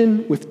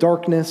vision with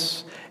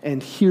darkness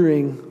and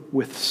hearing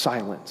with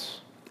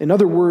silence. In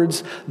other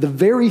words, the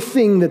very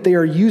thing that they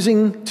are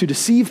using to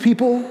deceive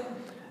people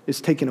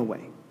is taken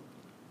away.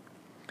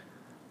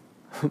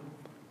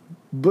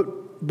 But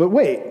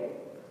wait,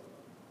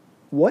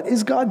 what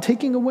is God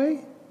taking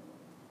away?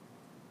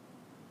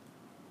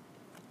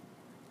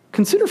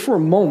 Consider for a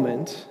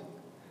moment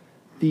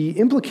the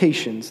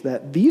implications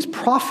that these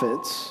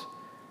prophets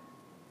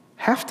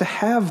have to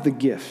have the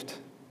gift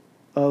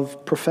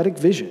of prophetic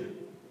vision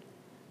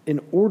in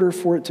order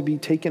for it to be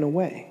taken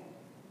away.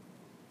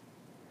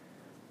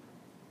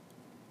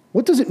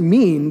 What does it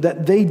mean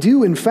that they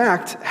do, in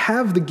fact,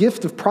 have the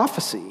gift of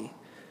prophecy?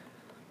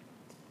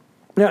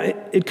 Now,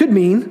 it could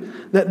mean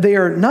that they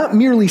are not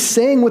merely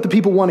saying what the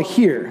people want to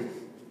hear,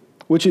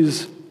 which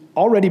is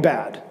already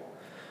bad,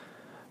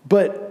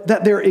 but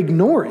that they're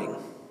ignoring,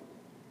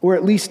 or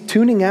at least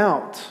tuning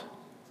out,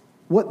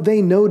 what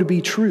they know to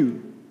be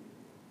true,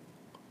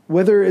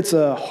 whether it's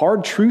a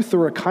hard truth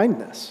or a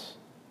kindness,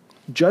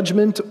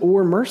 judgment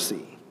or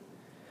mercy.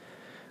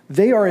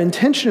 they are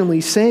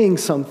intentionally saying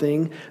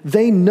something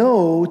they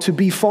know to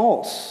be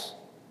false.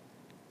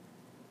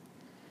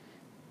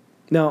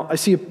 Now, I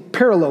see a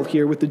parallel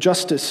here with the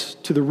justice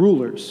to the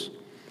rulers.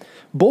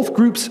 Both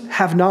groups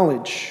have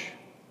knowledge,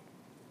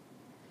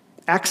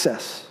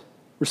 access,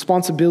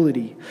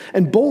 responsibility,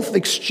 and both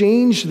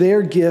exchange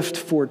their gift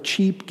for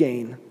cheap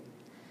gain.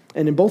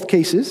 And in both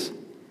cases,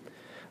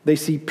 they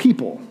see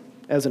people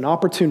as an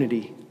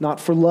opportunity, not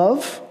for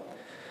love,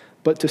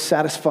 but to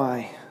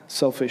satisfy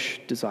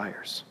selfish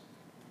desires.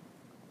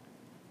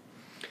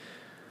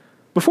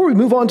 Before we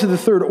move on to the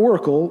third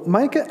oracle,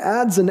 Micah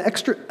adds an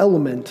extra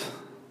element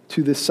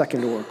to this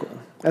second oracle.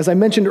 As I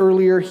mentioned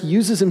earlier, he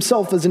uses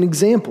himself as an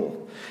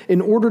example in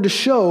order to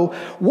show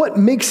what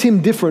makes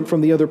him different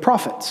from the other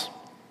prophets.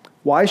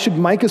 Why should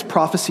Micah's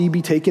prophecy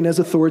be taken as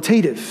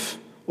authoritative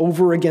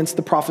over against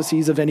the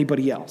prophecies of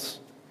anybody else?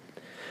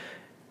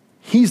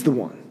 He's the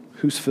one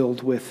who's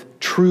filled with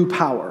true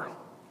power,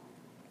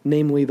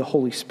 namely the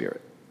Holy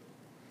Spirit.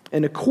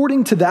 And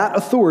according to that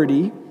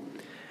authority,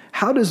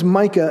 how does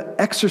Micah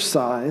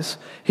exercise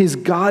his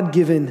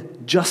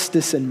God-given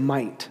justice and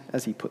might,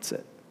 as he puts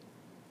it?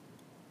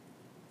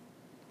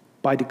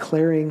 By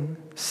declaring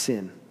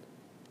sin.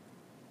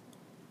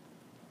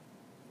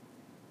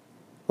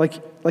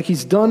 Like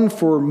he's done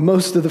for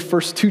most of the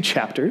first two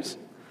chapters,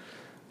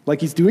 like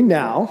he's doing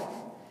now,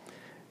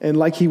 and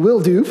like he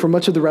will do for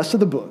much of the rest of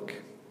the book.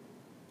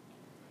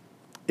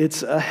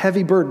 It's a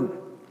heavy burden,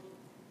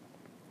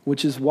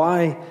 which is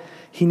why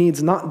he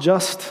needs not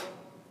just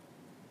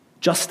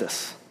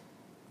justice,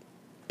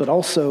 but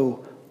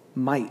also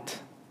might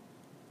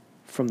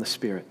from the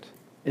Spirit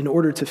in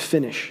order to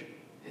finish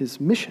his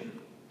mission.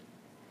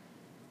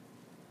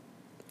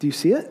 Do you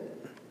see it?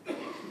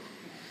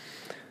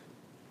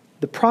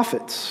 The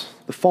prophets,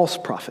 the false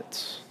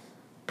prophets,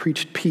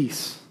 preached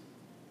peace,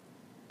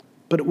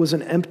 but it was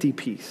an empty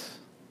peace,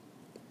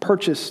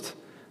 purchased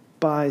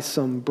by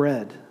some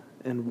bread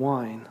and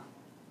wine.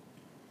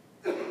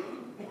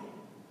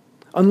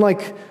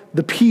 Unlike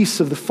the peace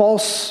of the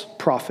false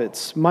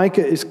prophets,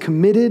 Micah is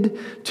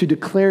committed to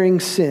declaring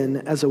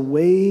sin as a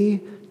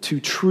way to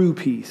true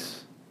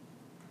peace.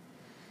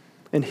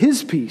 And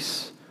his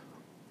peace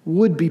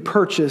would be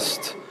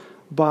purchased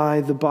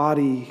by the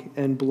body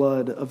and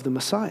blood of the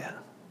Messiah.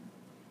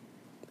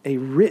 A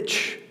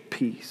rich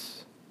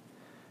peace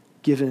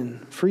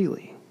given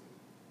freely.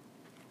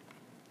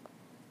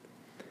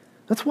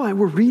 That's why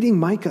we're reading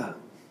Micah.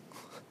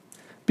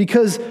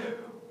 Because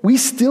we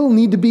still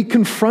need to be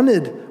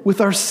confronted with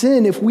our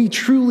sin if we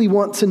truly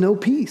want to know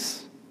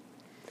peace.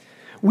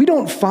 We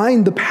don't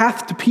find the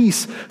path to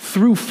peace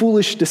through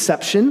foolish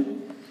deception,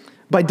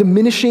 by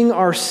diminishing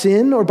our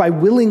sin, or by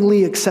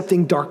willingly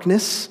accepting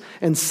darkness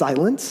and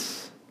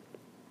silence.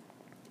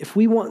 If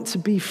we want to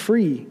be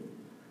free,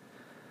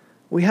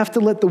 we have to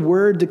let the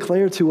Word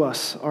declare to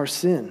us our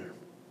sin.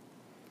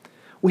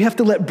 We have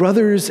to let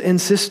brothers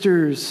and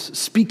sisters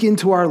speak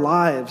into our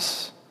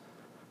lives,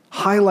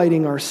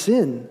 highlighting our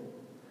sin.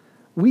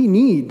 We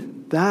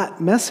need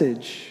that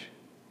message.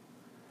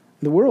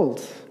 The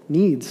world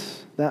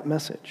needs that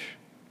message.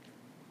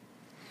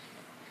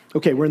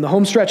 Okay, we're in the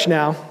home stretch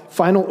now.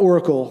 Final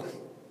oracle,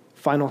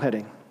 final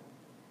heading.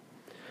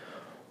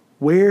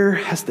 Where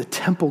has the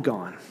temple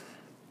gone?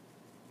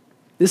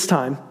 This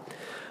time,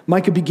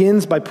 Micah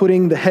begins by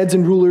putting the heads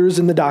and rulers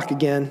in the dock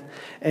again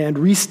and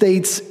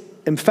restates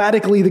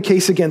emphatically the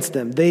case against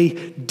them.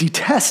 They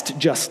detest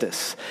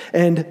justice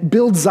and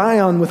build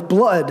Zion with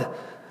blood.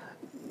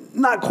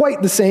 Not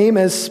quite the same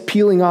as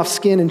peeling off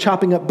skin and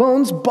chopping up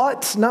bones,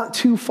 but not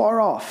too far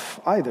off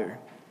either.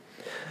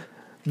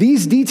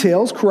 These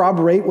details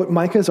corroborate what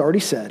Micah has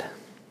already said,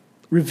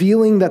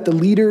 revealing that the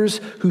leaders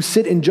who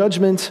sit in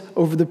judgment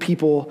over the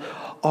people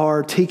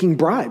are taking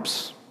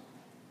bribes.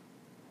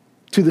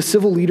 To the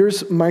civil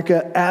leaders,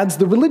 Micah adds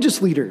the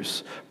religious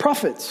leaders.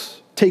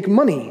 Prophets take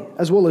money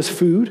as well as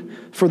food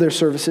for their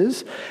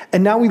services.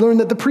 And now we learn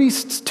that the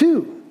priests,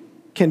 too,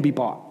 can be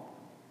bought.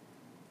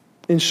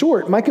 In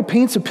short, Micah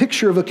paints a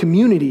picture of a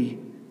community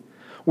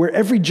where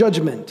every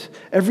judgment,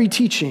 every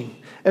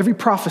teaching, every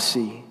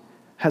prophecy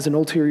has an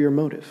ulterior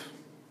motive.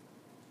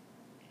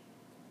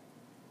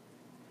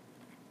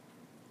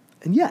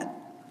 And yet,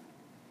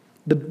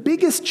 the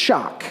biggest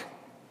shock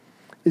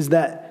is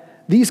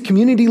that these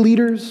community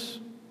leaders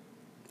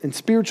and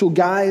spiritual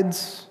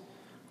guides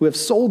who have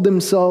sold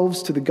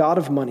themselves to the god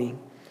of money,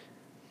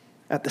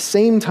 at the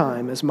same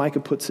time, as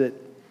Micah puts it,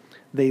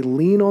 they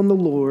lean on the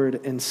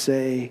Lord and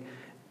say,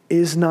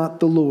 "Is not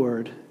the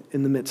Lord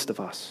in the midst of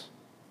us?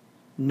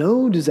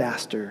 No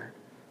disaster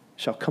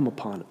shall come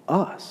upon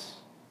us."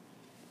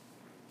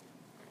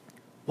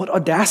 What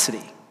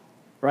audacity,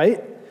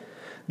 right?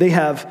 They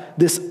have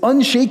this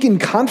unshaken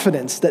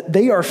confidence that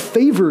they are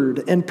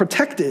favored and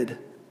protected.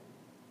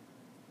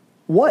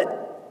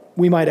 What,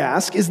 we might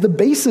ask, is the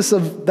basis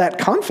of that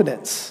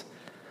confidence?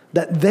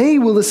 That they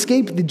will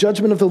escape the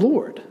judgment of the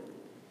Lord?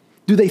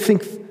 Do they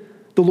think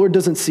the Lord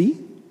doesn't see?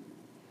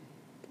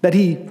 That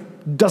he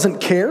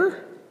doesn't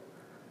care?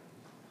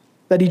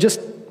 That he just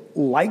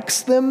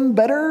likes them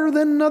better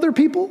than other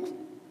people?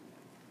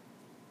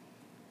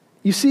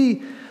 You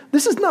see,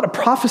 this is not a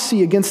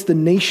prophecy against the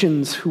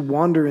nations who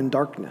wander in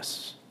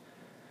darkness.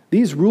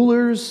 These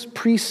rulers,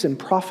 priests, and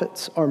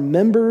prophets are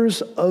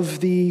members of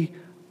the,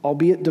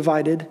 albeit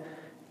divided,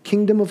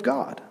 kingdom of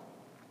God.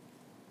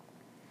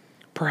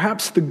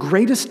 Perhaps the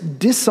greatest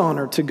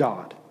dishonor to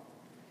God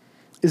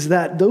is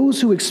that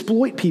those who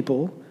exploit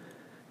people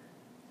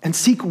and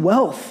seek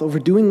wealth over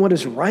doing what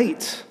is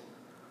right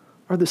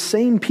are the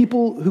same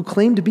people who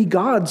claim to be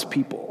God's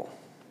people,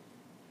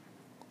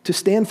 to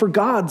stand for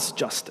God's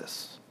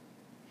justice.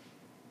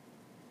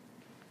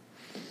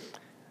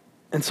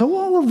 And so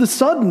all of a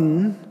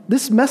sudden,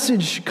 this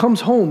message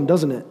comes home,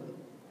 doesn't it?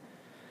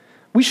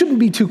 We shouldn't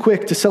be too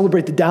quick to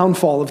celebrate the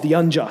downfall of the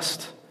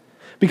unjust,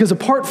 because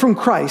apart from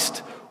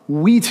Christ,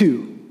 we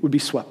too would be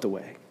swept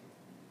away.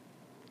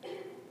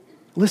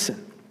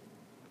 Listen,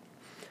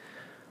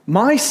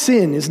 my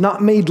sin is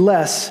not made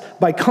less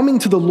by coming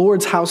to the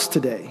Lord's house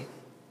today.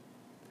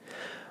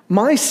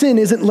 My sin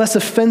isn't less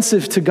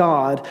offensive to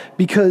God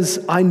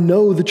because I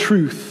know the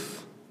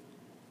truth.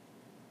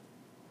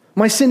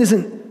 My sin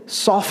isn't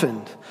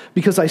softened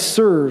because I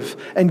serve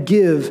and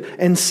give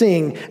and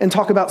sing and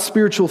talk about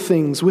spiritual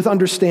things with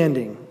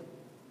understanding.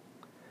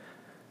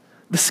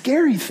 The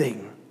scary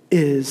thing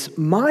is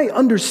my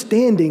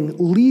understanding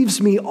leaves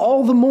me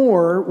all the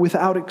more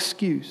without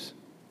excuse.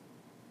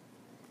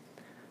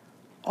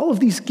 All of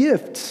these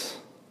gifts,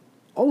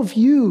 all of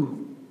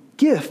you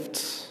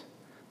gifts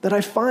that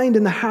I find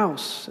in the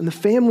house and the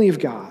family of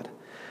God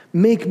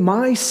make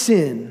my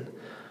sin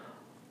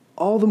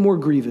all the more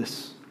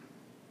grievous.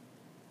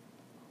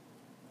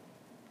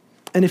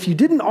 And if you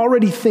didn't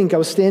already think I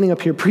was standing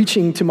up here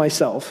preaching to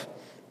myself,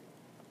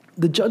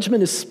 the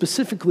judgment is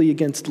specifically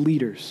against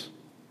leaders.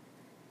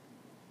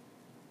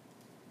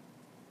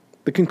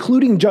 The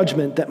concluding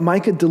judgment that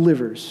Micah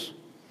delivers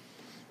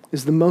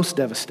is the most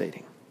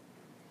devastating.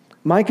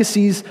 Micah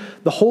sees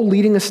the whole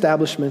leading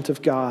establishment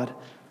of God,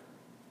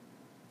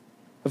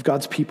 of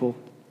God's people,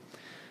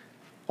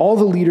 all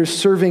the leaders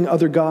serving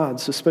other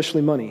gods,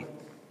 especially money.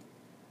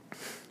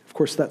 Of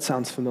course, that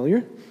sounds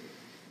familiar.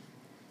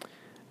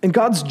 And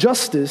God's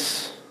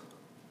justice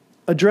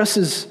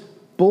addresses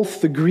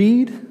both the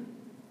greed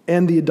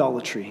and the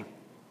idolatry.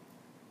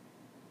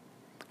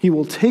 He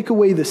will take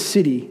away the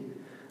city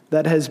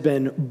that has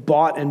been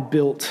bought and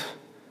built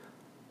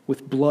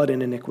with blood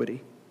and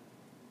iniquity.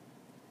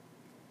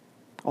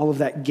 All of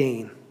that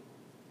gain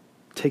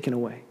taken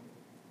away.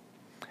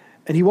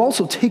 And he will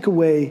also take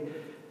away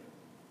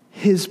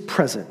his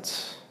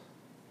presence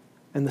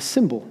and the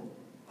symbol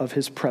of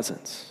his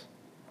presence,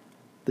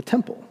 the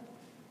temple.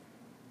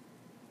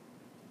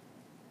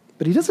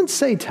 But he doesn't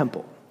say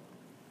temple.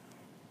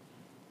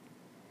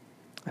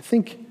 I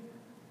think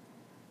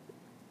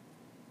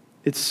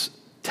it's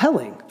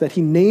telling that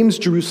he names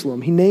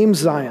Jerusalem, he names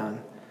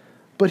Zion,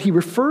 but he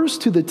refers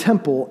to the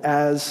temple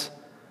as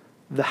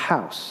the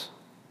house,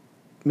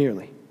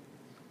 merely,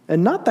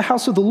 and not the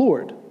house of the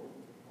Lord.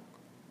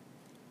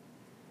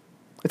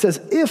 It's as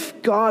if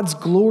God's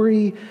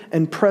glory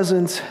and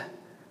presence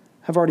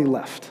have already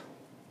left.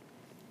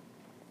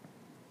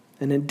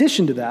 And in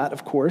addition to that,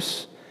 of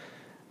course,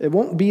 it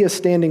won't be a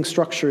standing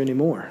structure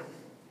anymore.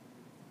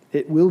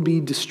 It will be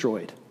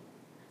destroyed,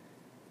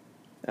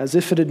 as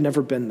if it had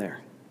never been there.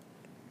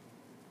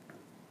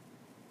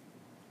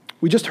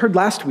 We just heard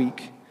last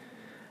week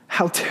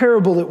how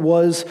terrible it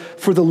was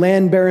for the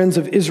land barons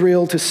of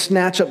Israel to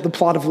snatch up the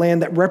plot of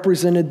land that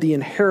represented the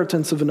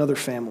inheritance of another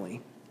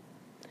family.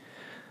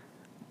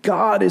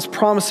 God is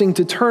promising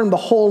to turn the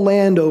whole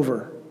land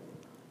over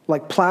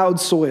like plowed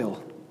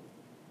soil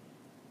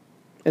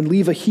and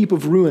leave a heap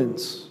of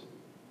ruins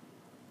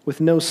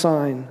with no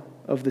sign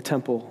of the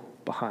temple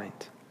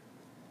behind.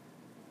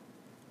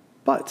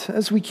 But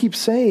as we keep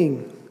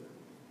saying,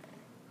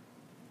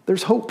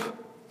 there's hope.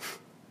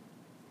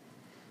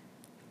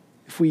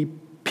 If we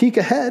peek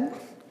ahead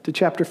to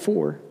chapter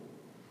 4,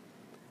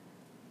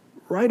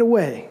 right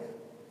away,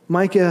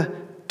 Micah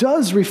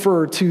does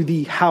refer to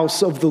the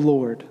house of the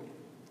Lord,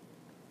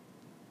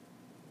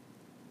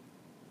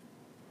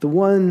 the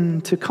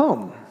one to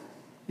come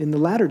in the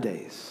latter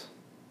days.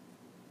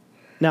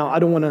 Now, I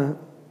don't want to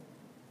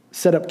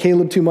set up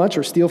Caleb too much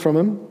or steal from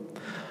him,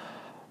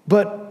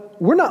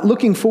 but we're not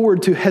looking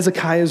forward to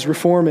Hezekiah's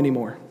reform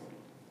anymore.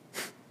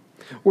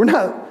 We're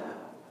not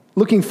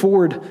looking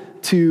forward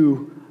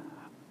to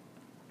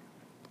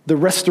the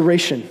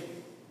restoration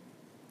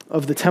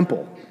of the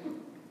temple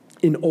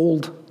in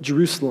old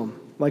Jerusalem,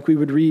 like we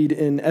would read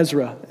in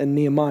Ezra and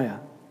Nehemiah.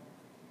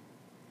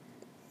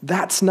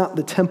 That's not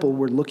the temple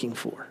we're looking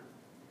for.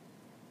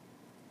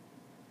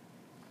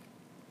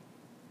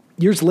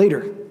 Years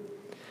later,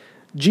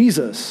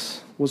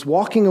 Jesus was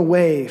walking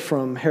away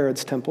from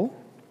Herod's temple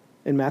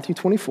in Matthew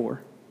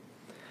 24,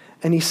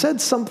 and he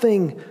said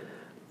something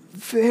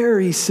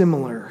very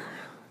similar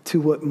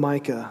to what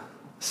Micah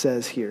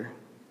says here.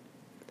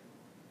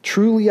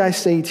 Truly I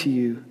say to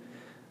you,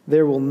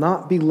 there will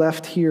not be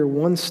left here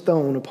one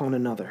stone upon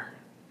another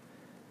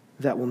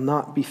that will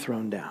not be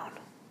thrown down.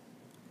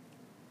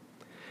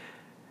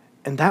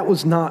 And that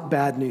was not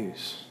bad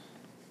news.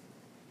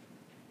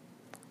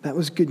 That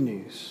was good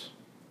news.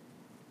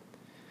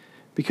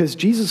 Because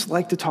Jesus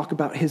liked to talk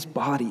about his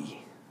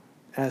body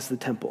as the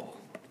temple.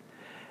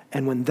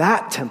 And when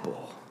that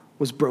temple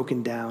was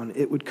broken down,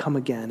 it would come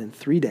again in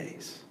 3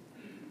 days.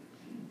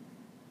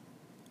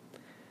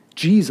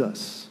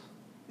 Jesus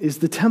is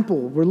the temple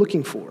we're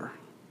looking for.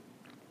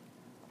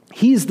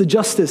 He's the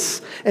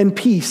justice and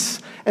peace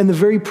and the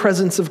very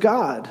presence of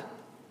God.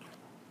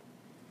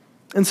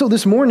 And so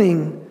this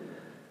morning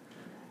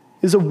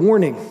is a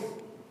warning,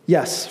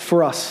 yes,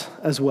 for us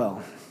as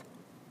well.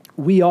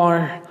 We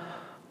are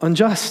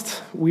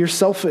unjust. We are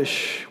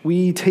selfish.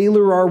 We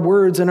tailor our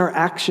words and our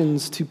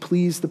actions to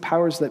please the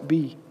powers that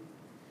be.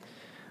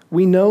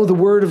 We know the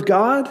word of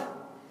God,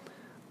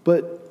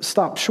 but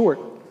stop short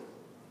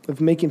of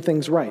making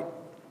things right.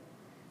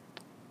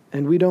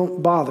 And we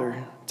don't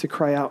bother to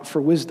cry out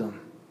for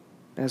wisdom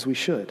as we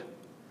should.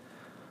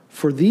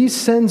 For these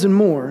sins and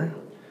more,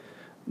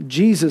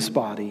 Jesus'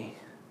 body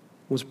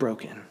was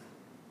broken.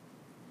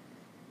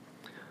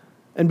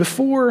 And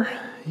before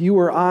you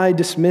or I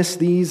dismiss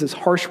these as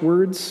harsh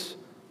words,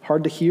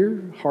 hard to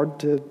hear, hard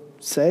to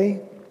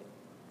say,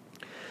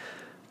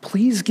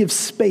 please give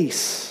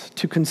space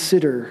to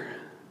consider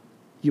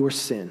your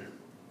sin.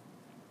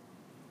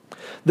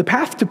 The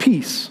path to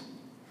peace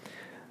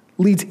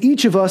leads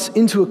each of us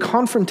into a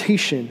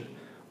confrontation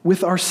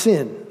with our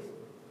sin,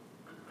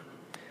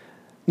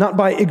 not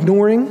by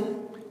ignoring,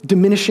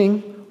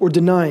 diminishing, or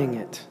denying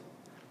it,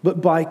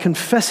 but by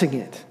confessing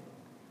it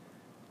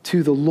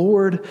to the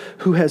Lord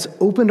who has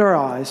opened our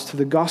eyes to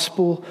the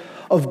gospel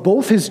of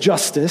both his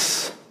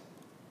justice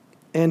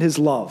and his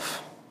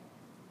love.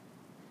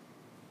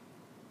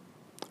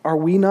 Are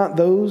we not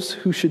those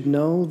who should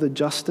know the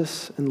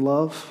justice and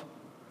love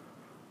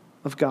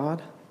of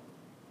God?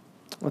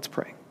 Let's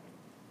pray.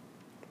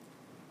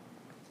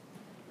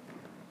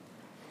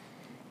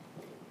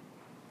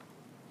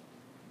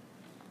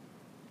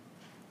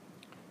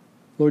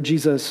 Lord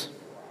Jesus,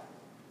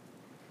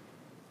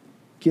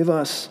 give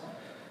us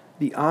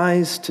the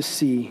eyes to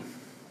see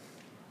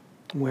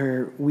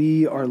where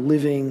we are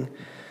living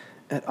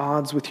at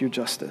odds with your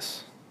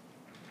justice.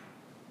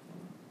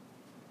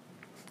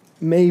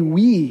 May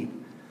we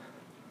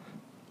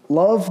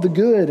love the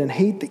good and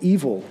hate the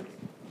evil.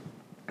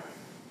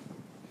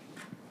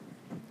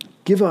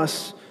 Give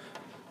us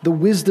the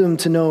wisdom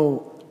to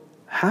know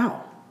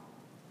how.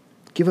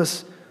 Give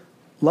us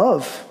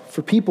love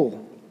for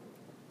people.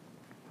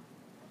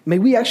 May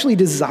we actually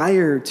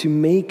desire to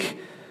make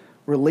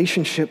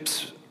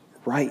relationships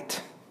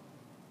right.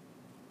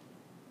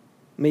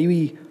 May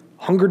we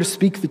hunger to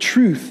speak the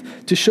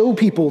truth, to show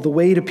people the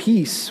way to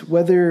peace,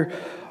 whether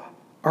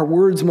our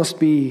words must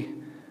be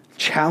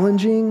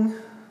challenging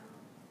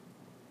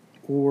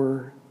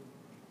or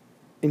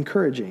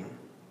encouraging.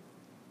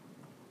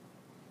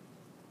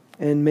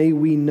 And may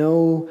we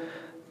know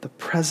the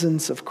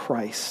presence of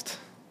Christ.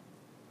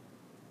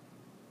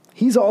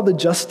 He's all the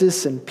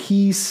justice and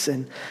peace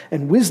and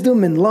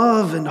wisdom and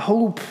love and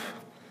hope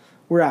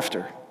we're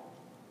after.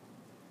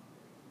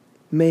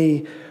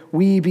 May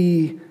we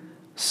be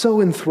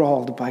so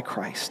enthralled by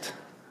Christ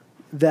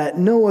that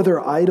no other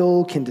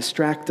idol can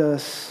distract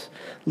us,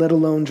 let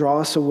alone draw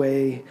us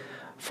away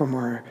from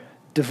our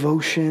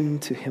devotion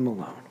to him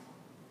alone.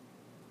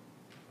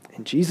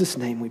 In Jesus'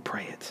 name we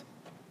pray it.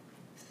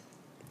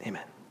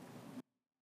 Amen.